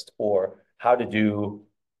wish list or how to do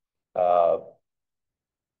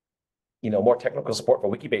more technical support for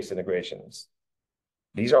wiki-based integrations.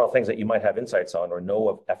 These are all things that you might have insights on or know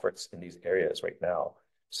of efforts in these areas right now.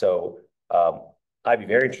 So I'd be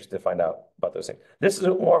very interested to find out about those things. This is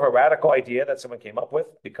more of a radical idea that someone came up with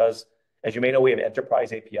because, as you may know, we have an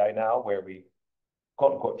enterprise API now where we,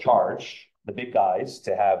 quote unquote, charge the big guys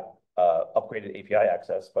to have upgraded API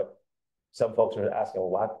access. But some folks are asking,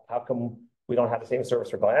 well, how come we don't have the same service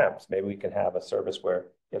for GLAMs? Maybe we can have a service where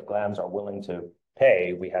if GLAMs are willing to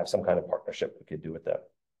pay, we have some kind of partnership we could do with them.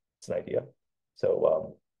 It's an idea.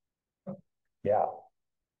 So yeah,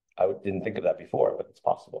 I didn't think of that before, but it's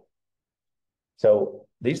possible. So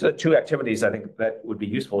these are the 2 activities I think that would be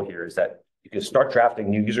useful here is that you can start drafting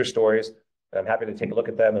new user stories, and I'm happy to take a look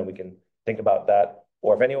at them and we can think about that.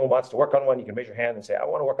 Or if anyone wants to work on one, you can raise your hand and say, I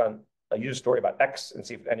want to work on a user story about X and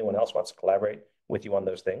see if anyone else wants to collaborate with you on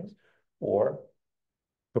those things. Or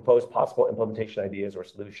propose possible implementation ideas or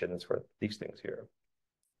solutions for these things here.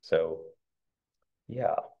 So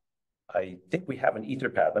yeah, I think we have an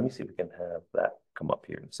Etherpad. Let me see if we can have that come up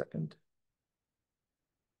here in a second.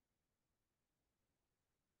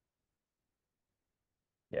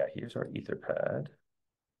 Yeah, here's our Etherpad.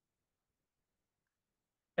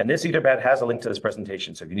 And this Etherpad has a link to this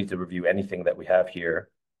presentation. So if you need to review anything that we have here,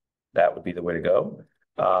 that would be the way to go.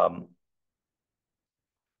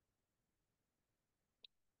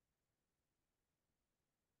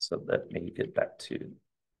 So let me get back to.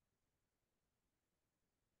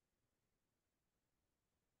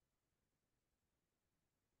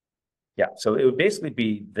 Yeah, so it would basically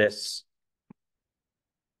be this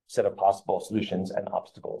set of possible solutions and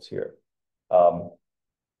obstacles here,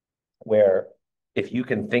 where if you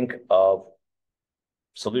can think of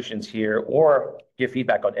solutions here or give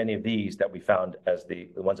feedback on any of these that we found as the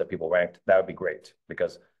ones that people ranked, that would be great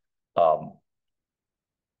because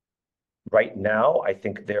right now, I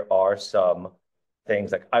think there are some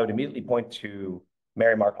things like I would immediately point to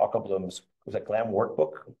Mary Mark Ockelblum's, was it GLAM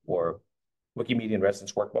workbook or Wikimedian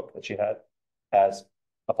residence workbook that she had as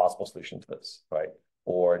a possible solution to this, right?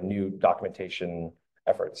 Or new documentation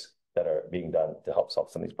efforts that are being done to help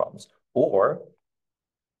solve some of these problems. Or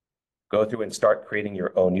go through and start creating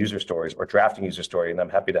your own user stories or drafting user story. And I'm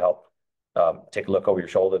happy to help take a look over your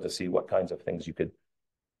shoulder to see what kinds of things you could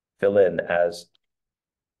fill in as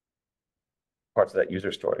parts of that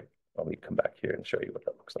user story. Let me come back here and show you what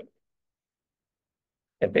that looks like.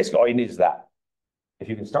 And basically all you need is that. If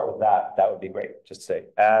you can start with that, that would be great. Just say,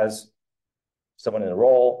 as someone in a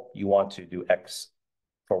role, you want to do X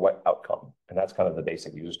for what outcome? And that's kind of the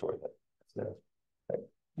basic user story that's there. Right.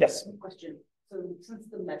 Yes? Question. So since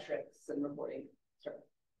the metrics and reporting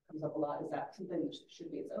comes up a lot, is that something that should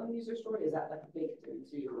be its own user story? Is that like baked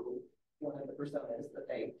into one of the personas that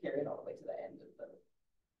they carry it all the way to the end of the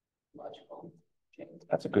logical chain?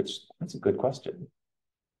 That's a good question.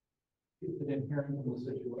 Is it inherent in the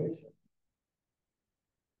situation?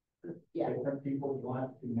 Yeah. Different people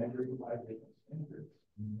want to measure by different standards.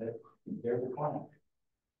 That they're the client.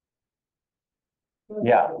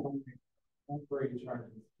 Yeah.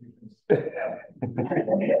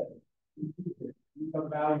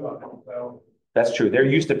 That's true. They're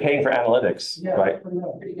used to paying for analytics, yeah, right?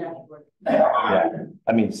 Yeah.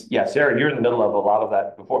 I mean, yeah, Sarah, you're in the middle of a lot of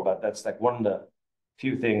that before, but that's like one of the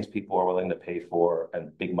few things people are willing to pay for,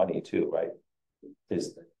 and big money too, right?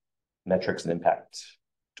 Is metrics and impact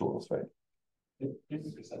tools, right?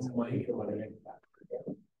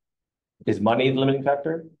 Is money the limiting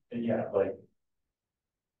factor? Yeah, like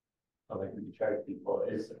when you charge people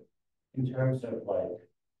is in terms of like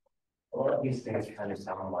a lot of these things kind of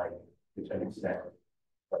sound like to an extent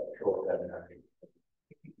like short webinar.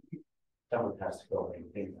 Someone has to go and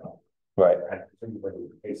maintain them. Right. And presumably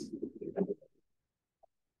basically.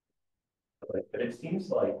 But it seems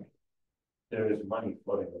like there is money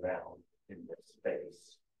floating around in this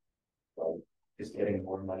space. Like, is getting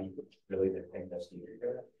more money really the thing that's needed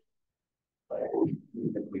here? Like,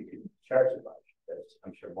 if we could charge a bunch, because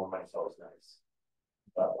I'm sure more money is always nice.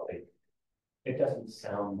 But like, it doesn't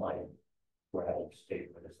sound like we're having a state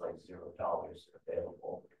where there's like $0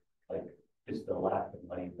 available. Like, is the lack of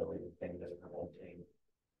money really the thing that's preventing?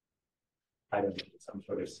 I don't know, some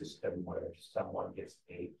sort of system where someone gets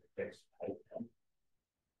paid to fix pipe.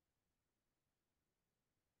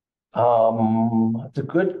 It's a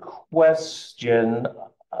good question.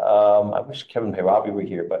 I wish Kevin Peravi were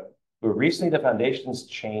here, but recently the foundations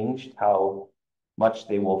changed how much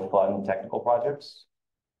they will fund technical projects.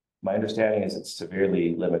 My understanding is it's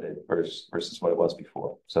severely limited versus what it was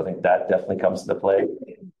before. So I think that definitely comes into play.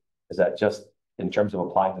 Is that just in terms of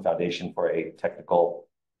applying the foundation for a technical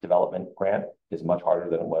development grant is much harder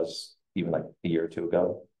than it was even like a year or two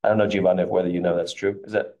ago. I don't know, Giovanni, whether you know that's true.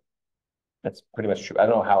 That's pretty much true. I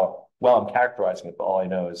don't know how well I'm characterizing it, but all I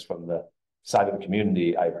know is from the side of the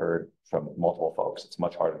community, I've heard from multiple folks, it's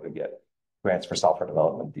much harder to get grants for software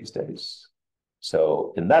development these days.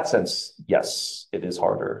 So in that sense, yes, it is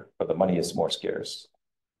harder, but the money is more scarce.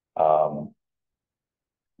 But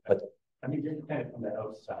I mean, just kind of from the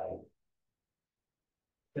outside,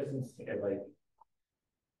 doesn't seem like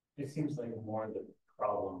it seems like more the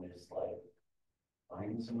problem is like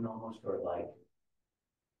finding someone almost, or like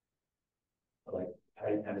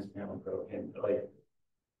Patty is apparently broken. Like,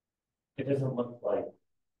 it doesn't look like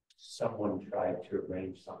someone tried to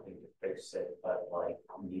arrange something to fix it, but like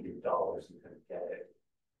needed dollars and couldn't get it.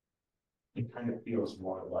 It kind of feels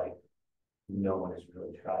more like no one has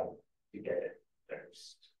really tried to get it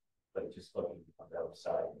fixed, like just looking on the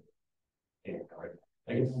outside. Like,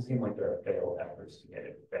 it doesn't seem like there are failed efforts to get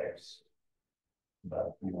it fixed,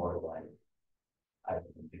 but more like I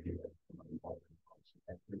don't think maybe like more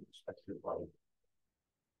perspective, like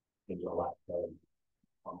there's a lot of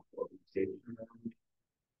organization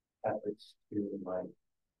efforts to like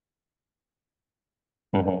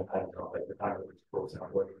I don't know, like the time of which folks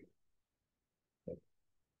are working.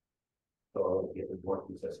 So get the more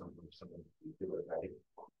consistent from someone to do it right.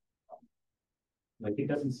 Like, it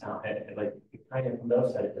doesn't sound like it kind of from the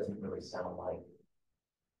other side, it doesn't really sound like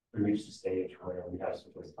we reached a stage where we have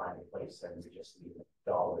some sort of time and place and we just need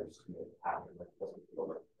dollars to make it happen. Like, it doesn't feel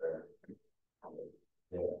like they're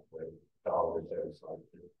with dollars there's like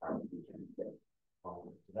the time we can get.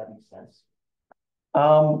 Does that make sense?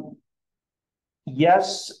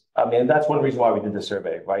 Yes, I mean, that's one reason why we did the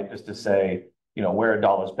survey, right? Is to say, where a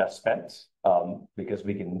dollar is best spent, because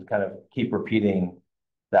we can kind of keep repeating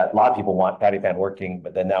that a lot of people want Patty Pan working,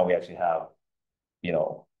 but then now we actually have,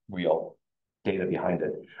 real data behind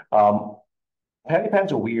it. Patty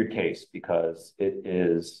Pan's a weird case because it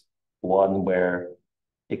is one where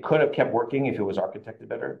it could have kept working if it was architected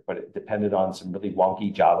better, but it depended on some really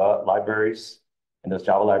wonky Java libraries. And those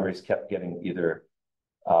Java libraries kept getting either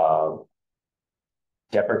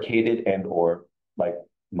deprecated and or like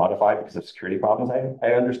modified because of security problems, I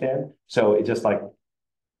understand. So it just like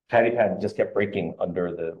Patty Pan just kept breaking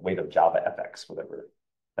under the weight of Java FX, whatever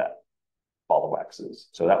that ball of wax is.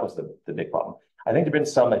 So that was the big problem. I think there have been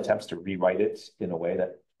some attempts to rewrite it in a way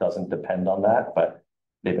that doesn't depend on that, but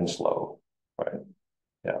they've been slow, right?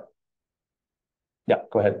 Yeah. Yeah,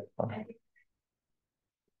 go ahead.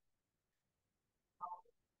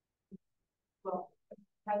 Well,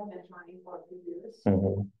 hasn't been trying for a few years.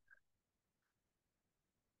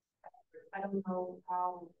 I don't know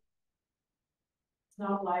how it's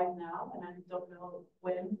not live now, and I don't know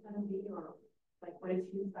when it's going to be or like what is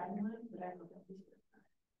his timeline, but I don't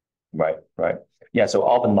know. Right. Yeah, so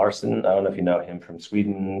Alvin Larsson, I don't know if you know him from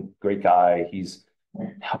Sweden, great guy. He's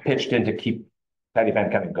pitched in to keep Patty Pan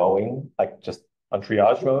kind of going, like just on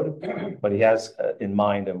triage mode, but he has in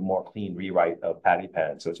mind a more clean rewrite of Patty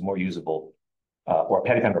Pan, so it's more usable, or a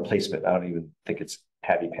Patty Pan replacement. I don't even think it's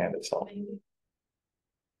Patty Pan itself.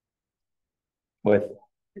 With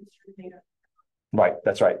right,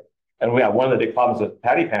 that's right. And we have one of the big problems with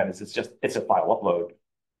Patty Pan is it's a file upload,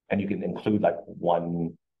 and you can include like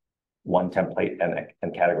one template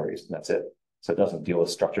and categories, and that's it. So it doesn't deal with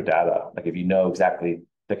structured data. Like if you know exactly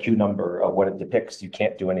the queue number of what it depicts, you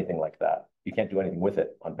can't do anything like that. You can't do anything with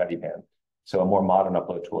it on Patty Pan. So a more modern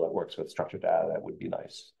upload tool that works with structured data would be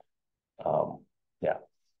nice. Yeah.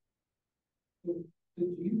 Do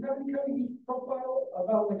you have any kind of user profile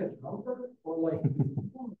about like a developer or like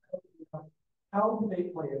how do they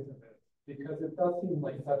play into this? Because it does seem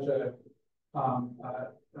like such a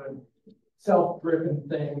self-driven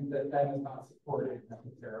thing that then is not supported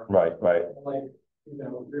necessarily. Right, right. Like, you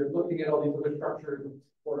know, you're looking at all these other structures and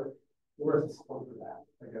support. Where's the support for that?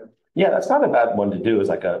 I guess. Yeah, that's not a bad one to do. Is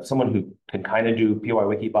like someone who can kind of do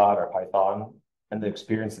PyWikibot or Python and the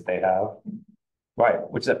experience that they have. Right,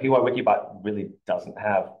 which is that PyWikibot really doesn't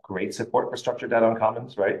have great support for structured data on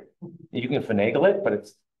commons, right? You can finagle it, but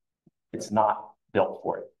it's not built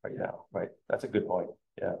for it right now, right? That's a good point.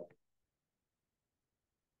 Yeah.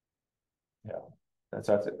 Yeah.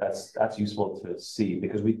 That's useful to see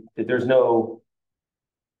because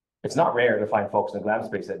it's not rare to find folks in the GLAM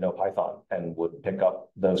space that know Python and would pick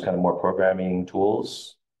up those kind of more programming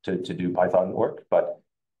tools to do Python work. But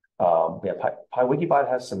yeah, PyWikibot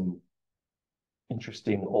has some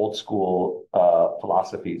interesting old school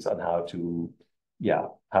philosophies on how to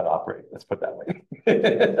operate. Let's put it that way.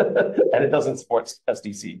 And it doesn't support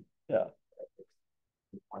SDC. Yeah.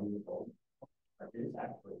 It is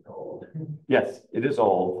actually old. Yes, it is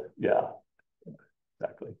old. Yeah,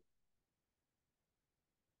 exactly.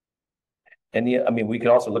 And I mean, we could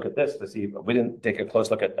also look at this to see, we didn't take a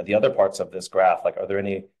close look at the other parts of this graph. Like, are there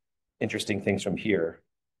any interesting things from here?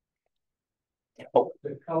 Oh,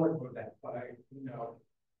 The color coded by, you know,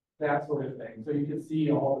 that sort of thing. So you can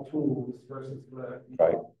see all the tools versus the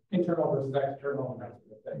right. Internal versus external and that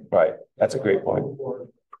sort of thing. Right. That's a great point.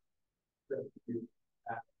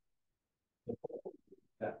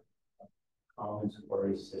 That commons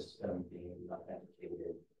query system being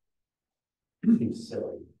authenticated seems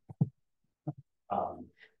silly.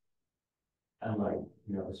 I'm like,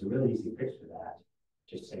 you know, there's a really easy fix for that.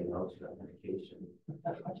 Just say no to authentication.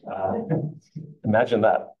 Imagine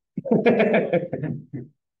that.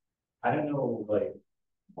 I don't know, like,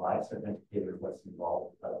 why it's authenticated or what's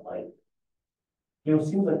involved, but like, you know, it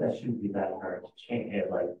seems like that shouldn't be that hard to change.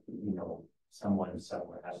 Like, you know, someone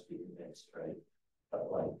somewhere has to be convinced, right?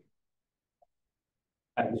 But like,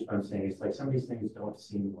 I guess what I'm saying is like some of these things don't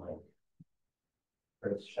seem like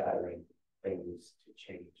earth-shattering things to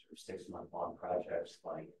change or 6-month-long projects.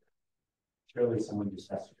 Like, surely someone just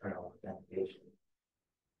has to turn on authentication.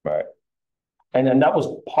 Right. And then that was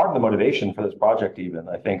part of the motivation for this project, even.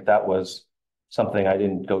 I think that was something I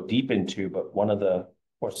didn't go deep into, but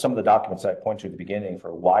some of the documents I pointed to at the beginning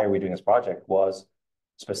for why are we doing this project was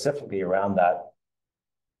specifically around that.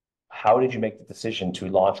 How did you make the decision to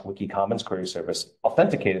launch WikiCommons query service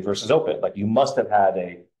authenticated versus open? Like, you must have had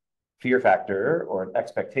a fear factor or an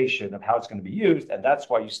expectation of how it's going to be used. And that's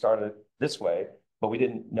why you started this way, but we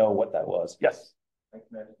didn't know what that was. Yes.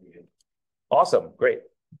 Awesome. Great.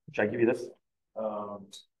 Should I give you this?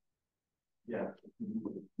 Yeah.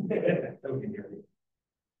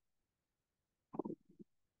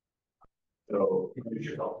 So,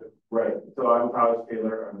 right. So I'm Tyler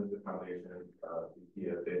Taylor. I'm with the Foundation, VP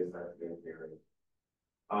of Data Science and Engineering.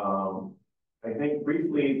 I think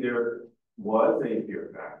briefly there was a fear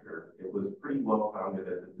factor. It was pretty well founded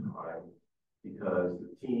at the time because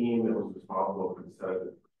the team that was responsible for the set of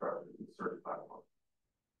infrastructure is the search platform,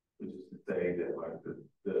 which is to say that like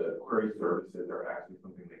the query services are actually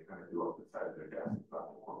something they kind of do off the side of their desk. It's not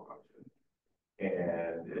the core function.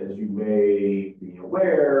 And as you may be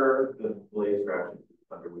aware, the Blaze graph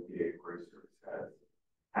under Wikimedia query service has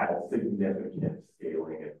had significant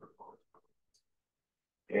scaling and performance.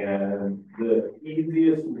 And the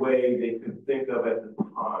easiest way they could think of at the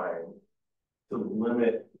time to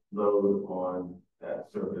limit load on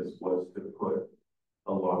that service was to put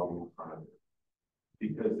a login in front of it,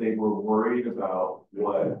 because they were worried about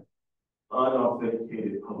what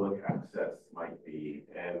unauthenticated public access might be.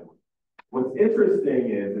 And what's interesting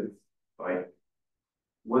is it's like,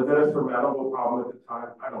 was that a surmountable problem at the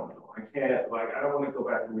time? I don't know. I don't want to go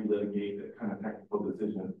back and relitigate the kind of technical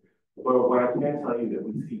decision. But what I can tell you that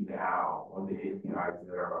we see now on the APIs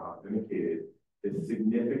that are authenticated is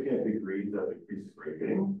significant degrees of increased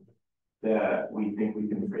scraping that we think we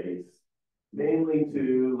can trace mainly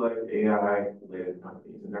to like AI-related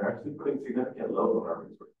companies. And they're actually putting significant load on our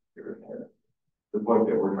resources here and there. The point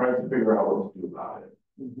that we're trying to figure out what to do about it.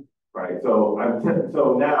 Mm-hmm. Right. So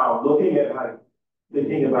so now looking at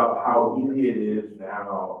thinking about how easy it is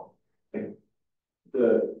now, like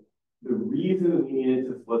the reason we needed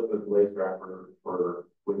to split the Blaze graph for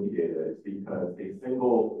Wikidata is because a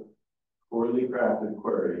single poorly crafted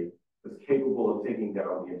query is capable of taking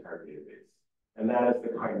down the entire database. And that is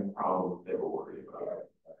the kind of problem that we're worried about.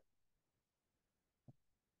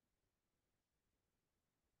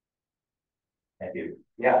 Thank you.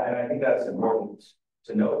 Yeah, and I think that's important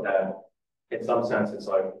to note that in some sense, it's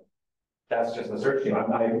like, that's just the search team.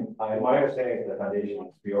 My understanding is the foundation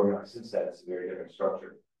is reorganized since then. It's a very different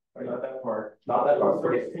structure. Right? Not that part. Not that part.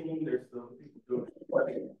 There's team, there's the people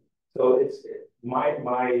doing it. So it's my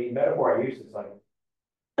metaphor I use is like,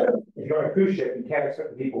 if you're on a cruise ship, you can't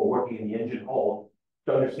expect the people working in the engine hold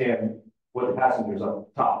to understand what the passengers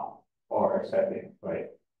up top are expecting, right?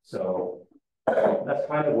 So that's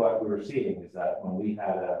kind of what we were seeing, is that when we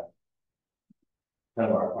had a kind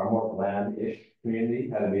of our more GLAM-ish community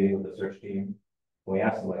had a meeting with the search team, and we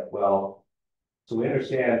asked them like, well, so we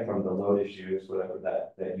understand from the load issues, whatever,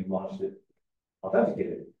 that you launched it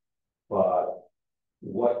authenticated, but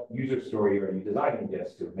what user story are you designing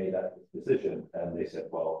against to have made that decision? And they said,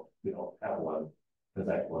 well, we don't have one. It's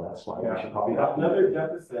like, well, that's why we should probably not. Another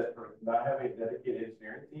deficit for not having a dedicated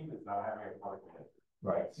engineering team is not having a product manager.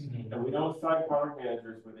 Right. And we don't assign product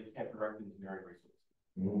managers where they can't direct engineering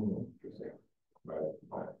resources. Interesting.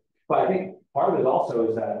 Right. But I think part of it also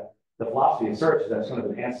is that the philosophy of search is that's sort of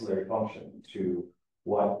an ancillary function to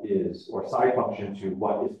what is, or side function to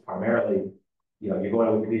what is primarily, you're going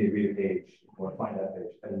to Wikipedia, read a page, you want to find that page.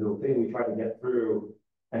 And the thing we try to get through,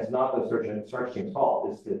 and it's not the search team's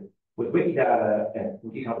fault, is that with Wikidata and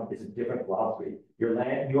WikiConference, it's a different philosophy.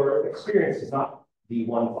 Your experience is not the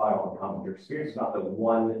one file in common. Your experience is not the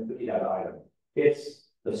one Wikidata item. It's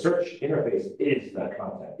the search interface is that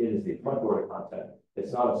content. It is the front door to content.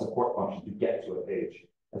 It's not a support function to get to a page.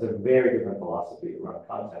 It's a very different philosophy around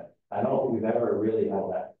content. I don't think we've ever really had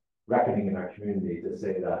that reckoning in our community to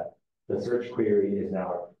say that the search query is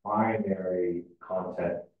now a primary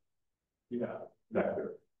content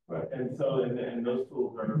vector. Right. And so, and those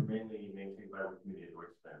tools are mainly maintained by Wikimedia or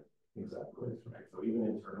spend. Exactly. Right. So even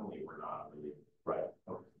internally, we're not really. Right.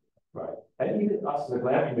 Okay. Right. And even us in the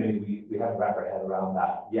GLAM community, we haven't wrapped our head around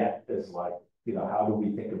that yet. Is like, how do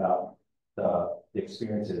we think about the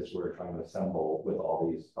experiences we're trying to assemble with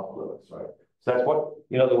all these uploads, right? So that's what,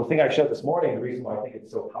 the thing I showed this morning, the reason why I think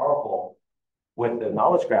it's so powerful with the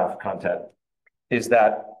knowledge graph content is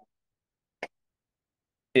that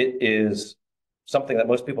it is something that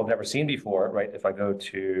most people have never seen before, right? If I go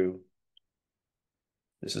to,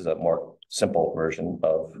 this is a more simple version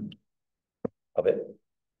of it.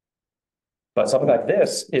 But something like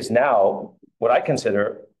this is now what I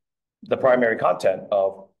consider the primary content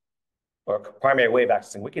of, or primary way of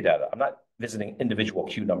accessing Wikidata. I'm not visiting individual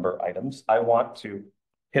queue number items. I want to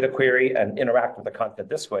hit a query and interact with the content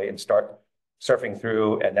this way and start surfing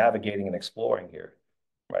through and navigating and exploring here,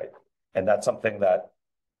 right? And that's something that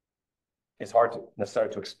is hard to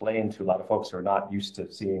necessarily to explain to a lot of folks who are not used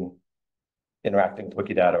to seeing interacting with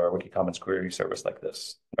Wikidata or WikiCommons query service like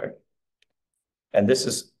this, right? And this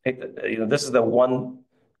is, this is the one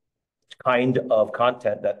kind of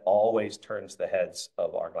content that always turns the heads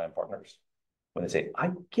of our GLAM partners when they say,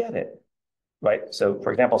 I get it, right? So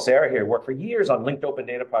for example, Sarah here worked for years on linked open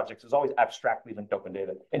data projects. There's always abstractly linked open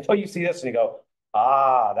data until you see this and you go,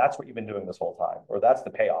 that's what you've been doing this whole time, or that's the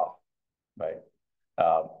payoff, right?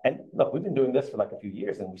 And look, we've been doing this for like a few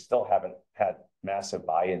years and we still haven't had massive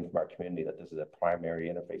buy-in from our community that this is a primary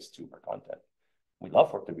interface to our content. We'd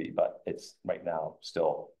love for it to be, but it's right now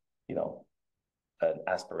still, an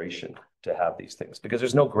aspiration to have these things because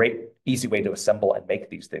there's no great easy way to assemble and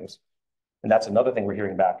make these things. And that's another thing we're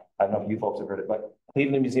hearing back. I don't know if you folks have heard it, but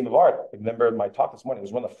Cleveland Museum of Art, I remember my talk this morning,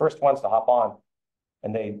 was one of the first ones to hop on,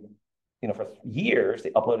 and they, for years,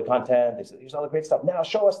 they uploaded content. They said, here's all the great stuff. Now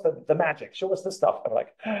show us the magic, show us this stuff. I'm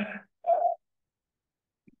like,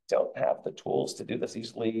 don't have the tools to do this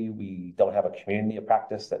easily. We don't have a community of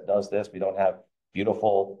practice that does this. We don't have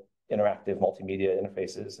beautiful interactive multimedia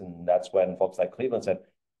interfaces. And that's when folks like Cleveland said,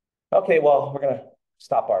 okay, well, we're going to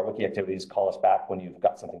stop our wiki activities, call us back when you've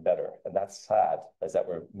got something better. And that's sad, is that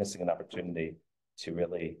we're missing an opportunity to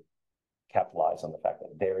really capitalize on the fact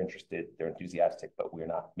that they're interested, they're enthusiastic, but we're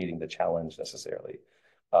not meeting the challenge necessarily.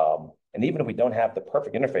 And even if we don't have the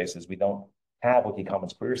perfect interfaces, we don't have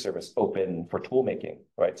WikiCommons Query Service open for tool making,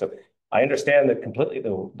 right? So I understand that completely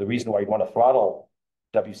the reason why you want to throttle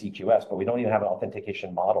WCQS, but we don't even have an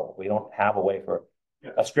authentication model. We don't have a way for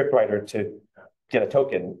a scriptwriter to get a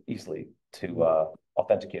token easily to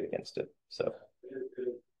authenticate against it. So,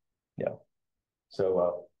 yeah.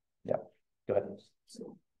 So, yeah, go ahead.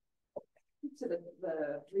 So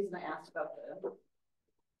the reason I asked about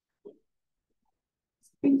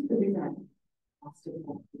the reason I asked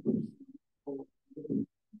about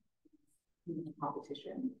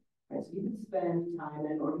competition, right? So you can spend time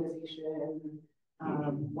in an organization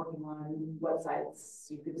working on websites.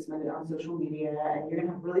 You could spend it on social media, and you're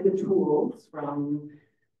gonna have really good tools from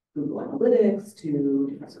Google Analytics to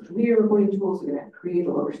different social media reporting tools. We're going to create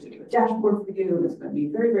a lower studio dashboard for you. And it's going to be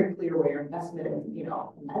very, very clear where your investment in, meta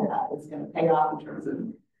is going to pay off in terms of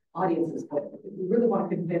audiences. But we really want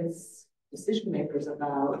to convince decision makers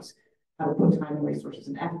about how to put time and resources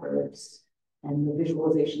and efforts and the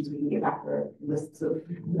visualizations we can get back for lists of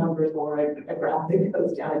numbers or a graph that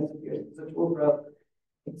goes down into years of tool growth.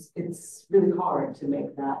 It's really hard to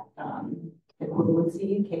make that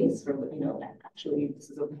equivalency case for, actually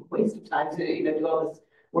this is a waste of time to, do all this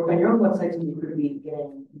work on your own website and you could be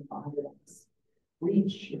getting 100x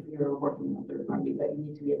reach if you're working with a third party, but you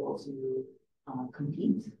need to be able to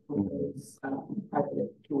compete with those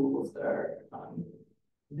private tools that are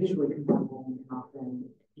visually comparable and often,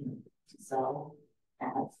 to sell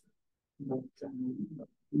ads. But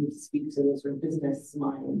you need to speak to the sort of business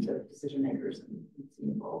mind of decision makers and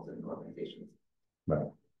involved in organizations. Right.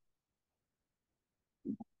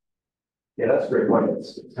 Yeah, that's a great point.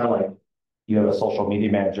 It's kind of like you have a social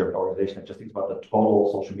media manager of an organization that just thinks about the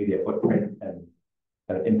total social media footprint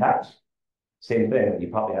and impact. Same thing, you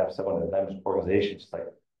probably have someone in that organization, just like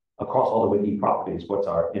across all the wiki properties, what's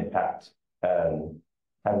our impact? And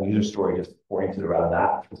having a user story just oriented around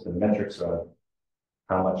that, because the metrics of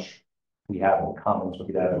how much we have in commons,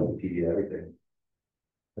 Wikidata, Wikipedia, everything.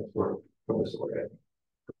 That's where this order.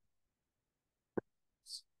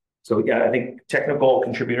 So yeah, I think technical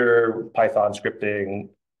contributor, Python scripting,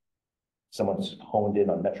 someone's honed in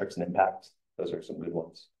on metrics and impact. Those are some good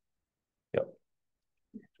ones. Yep.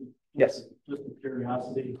 Yes. Just a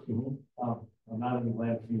curiosity. I'm not in the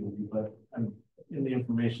GLAM community, but I'm in the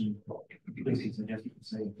information places, I guess you could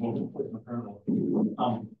say, with my kernel.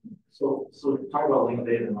 So talk about linked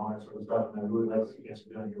data and all that sort of stuff, and I really like what you guys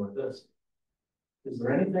are doing here with this. Is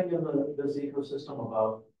there anything in this ecosystem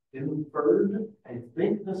about inferred? I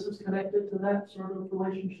think this is connected to that sort of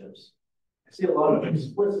relationships. I see a lot of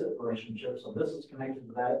explicit relationships, so this is connected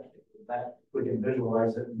to that we can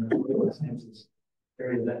visualize it, and there's this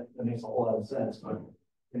area that makes a whole lot of sense. But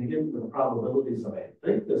when you get to the probabilities of, I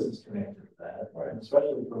think this is connected to that, right? And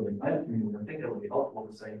especially for the GLAM community, I think it would be helpful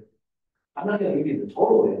to say, I'm not going to give you the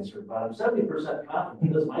total answer, but I'm 70%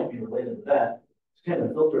 confident this might be related to that. To kind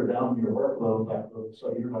of filter down your workload, like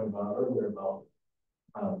so you were talking about earlier about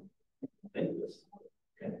I think this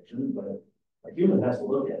connection, but a human has to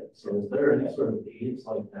look at it. So is there any sort of aids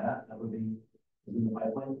like that would be in the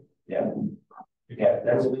pipeline? Yeah. Yeah,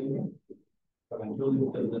 that's I mean, really,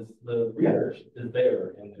 because the research is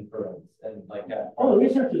there in inference and like that. Oh, the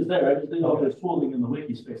research is there. I just didn't know if there's tooling in the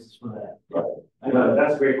wiki spaces for that. Right.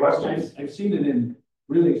 That's a great question. I've seen it in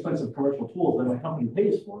really expensive commercial tools that my company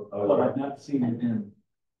pays for, but I've not seen it in.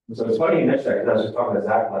 So it's funny you mentioned that, because I was just talking to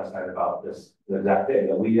Zach last night about this, the exact thing,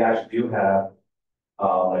 that we actually do have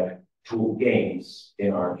like tool games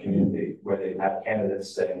in our community where they have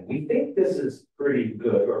candidates saying, we think this is pretty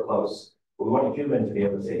good or close, but we want a human to be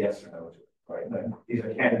able to say yes or no to it, right? Like, these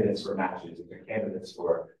are candidates for matches, these are candidates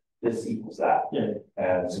for this equals that. Yeah.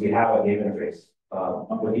 And so we have a game interface,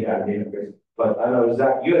 we have a game interface. But I know,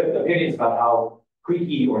 Zach, you have opinions about how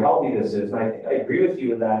creaky or healthy this is, and I agree with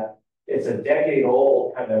you in that it's a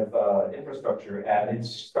decade-old kind of infrastructure, and it's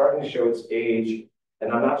starting to show its age.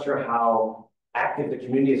 And I'm not sure how active the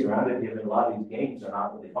community is around it, given a lot of these games are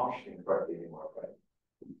not really functioning correctly anymore, right?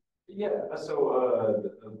 Yeah, so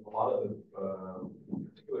a lot of the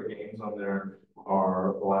particular games on there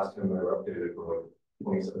are the last time they were updated for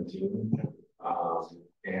like 2017,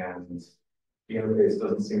 and the interface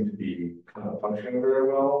doesn't seem to be functioning very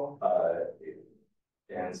well.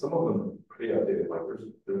 And some of them are pretty outdated. Like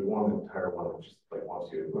there's one entire one which just like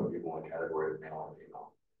wants you to put people in category of male and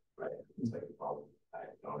female, right? It's like, well, I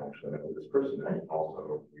don't actually know who this person is. And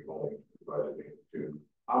also, you've only provided me two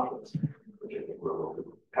options, which I think we're a little bit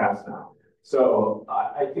past now. So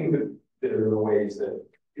I think that there are ways that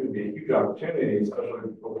it would be a huge opportunity,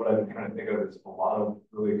 especially for what I've been trying to think of is a lot of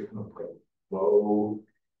really kind of like low,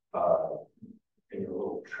 in your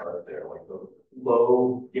little chart there, like the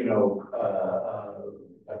low,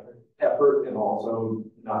 effort, and also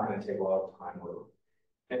not going to take a lot of time with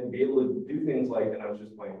it. And be able to do things like, and I was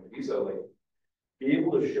just playing with Lisa, like be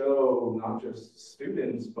able to show not just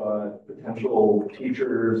students, but potential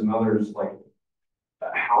teachers and others, like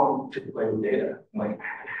how to play with data, like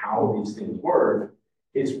how these things work.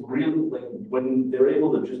 It's really like when they're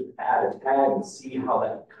able to just add a tag and see how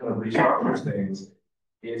that kind of restructures things,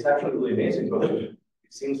 it's actually really amazing. But it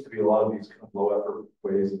seems to be a lot of these kind of low effort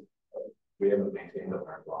ways we haven't maintained them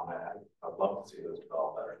very well. I'd love to see those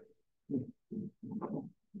develop better.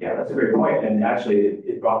 Yeah, that's a great point. And actually,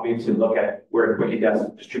 it brought me to look at where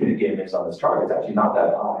Wikidata's distributed game is on this chart. It's actually not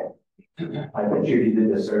that high. I bet you if you did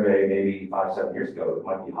this survey maybe 5, 7 years ago, it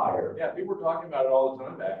might be higher. Yeah, people were talking about it all the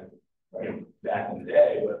time back in the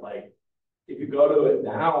day, but like, if you go to it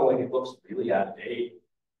now, like, it looks really out of date.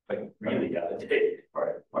 Like, really out of date.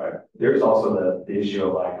 Right. There's also the issue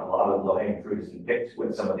of like a lot of low hanging fruit has been picked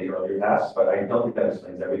with some of the earlier tasks, but I don't think that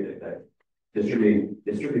explains everything. That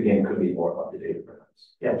distributed game could be more up to date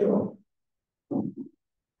perhaps. Yeah, Joan.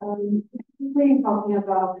 When talking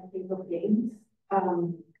about the things of games, I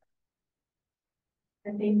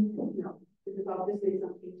think, this is obviously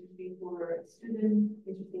something interesting for students,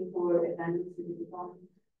 interesting for attendees to be on,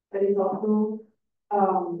 but it's also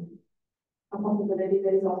a possibility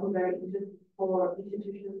that is also very interesting for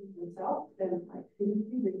institutions themselves and like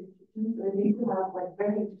physically the institutions. And they could have like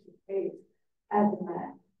very interesting case as a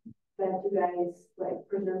map that you guys like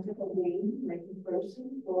presented a game like in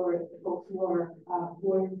person or folks who are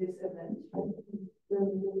in this event.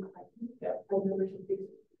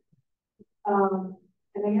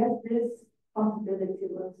 And I guess this possibility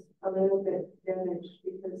was a little bit damaged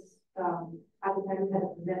because at the time we had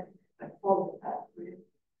a pandemic that followed that.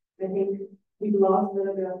 I think we lost a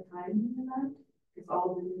little bit of time in that because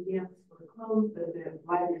all the museums were closed, the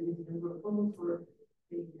library museums were closed for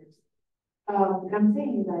many years. And I'm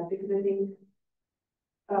saying that because I think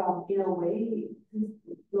in a way,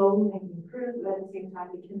 low hanging fruit, but at the same time,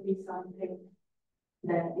 it can be something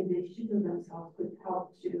that the institutions themselves could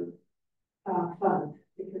help to fund,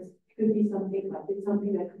 because it could be something like it's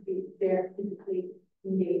something that could be there physically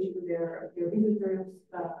engaged with their visitors,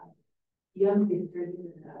 young visitors in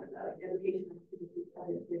education activities at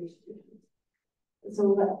the institutions.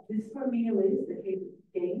 So this for me is the case of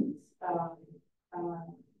games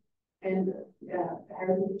and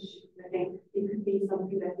heritage. I think it could be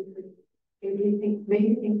something that we could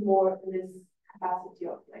maybe think more in this capacity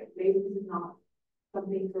of like maybe this is not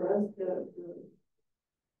something for us the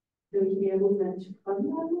Wikimedia movement to fund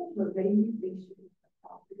it, but maybe they should,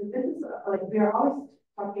 because this is like we are always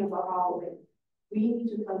talking about how like we need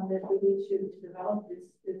to fund it, we need to develop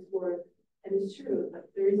this work, and it's true. But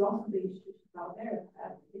there is also the institutions out there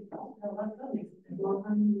that don't have a lot of funding, and a lot of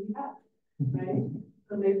funding we have, right?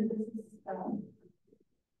 So maybe this is.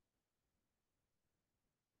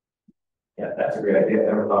 Yeah, that's a great idea. I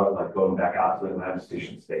never thought of like going back out to the lab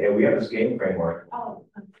station and say, hey, we have this game framework. Oh.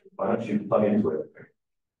 Why don't you plug into it?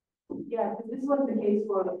 Yeah, because this was the case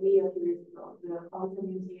for me a few years ago. The Fountain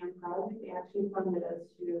Museum project, they actually funded us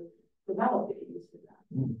to develop the use of that.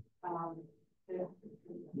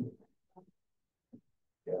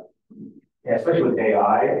 Yeah, especially with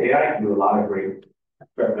AI. AI can do a lot of great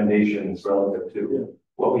recommendations relative to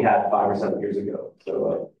what we had 5 or 7 years ago.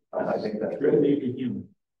 So I think that's Really be human.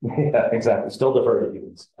 Yeah, exactly. Still defer to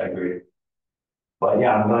humans. I agree. But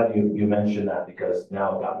yeah, I'm glad you mentioned that because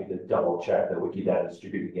now it got me to double check the Wikidata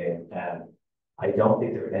distributed game. And I don't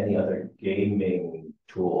think there are any other gaming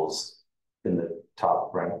tools in the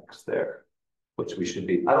top ranks there, which we should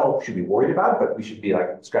be, I don't know if we should be worried about, but we should be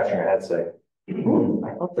like scratching our heads saying,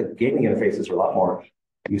 I thought the gaming interfaces were a lot more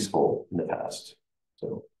useful in the past.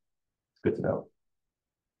 So it's good to know.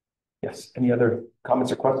 Yes, any other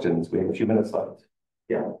comments or questions? We have a few minutes left.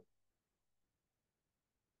 Yeah.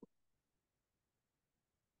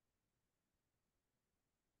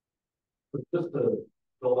 Just to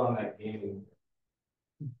build on that gaming,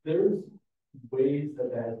 there's ways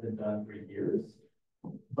that has been done for years,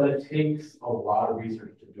 but it takes a lot of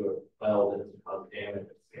research to do it well that it's cause damage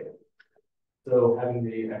at scale. So having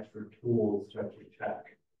the extra tools to actually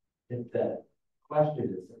check if that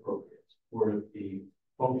question is appropriate, or if the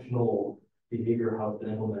functional behavior how it's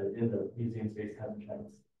been implemented in the museum space has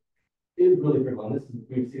checks is really critical. And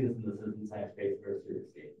we've seen this in the citizen science space very serious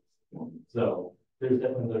games. So there's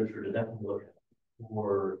definitely literature to definitely look at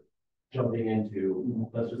for jumping into,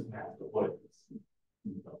 let's just match the what it is.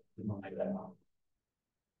 Like that.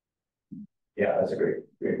 Yeah, that's a great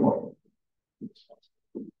point.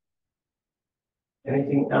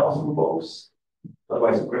 Anything else from folks?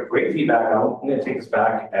 Otherwise, great feedback. I'm going to take this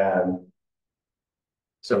back and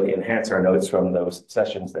so we enhance our notes from those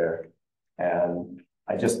sessions there. And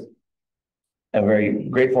I just am very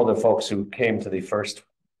grateful to folks who came to the first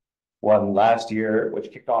one last year,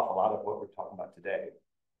 which kicked off a lot of what we're talking about today.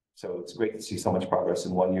 So it's great to see so much progress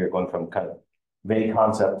in 1 year, going from kind of vague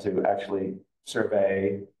concept to actually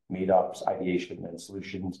survey, meetups, ideation, and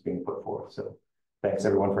solutions being put forth. So thanks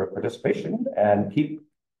everyone for participation, and keep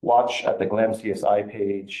watch at the GLAM CSI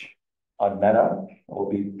page on Meta. We'll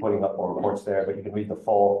be putting up more reports there, but you can read the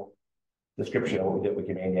full description of what we did with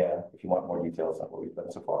Wikimania if you want more details on what we've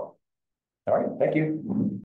done so far. All right, thank you.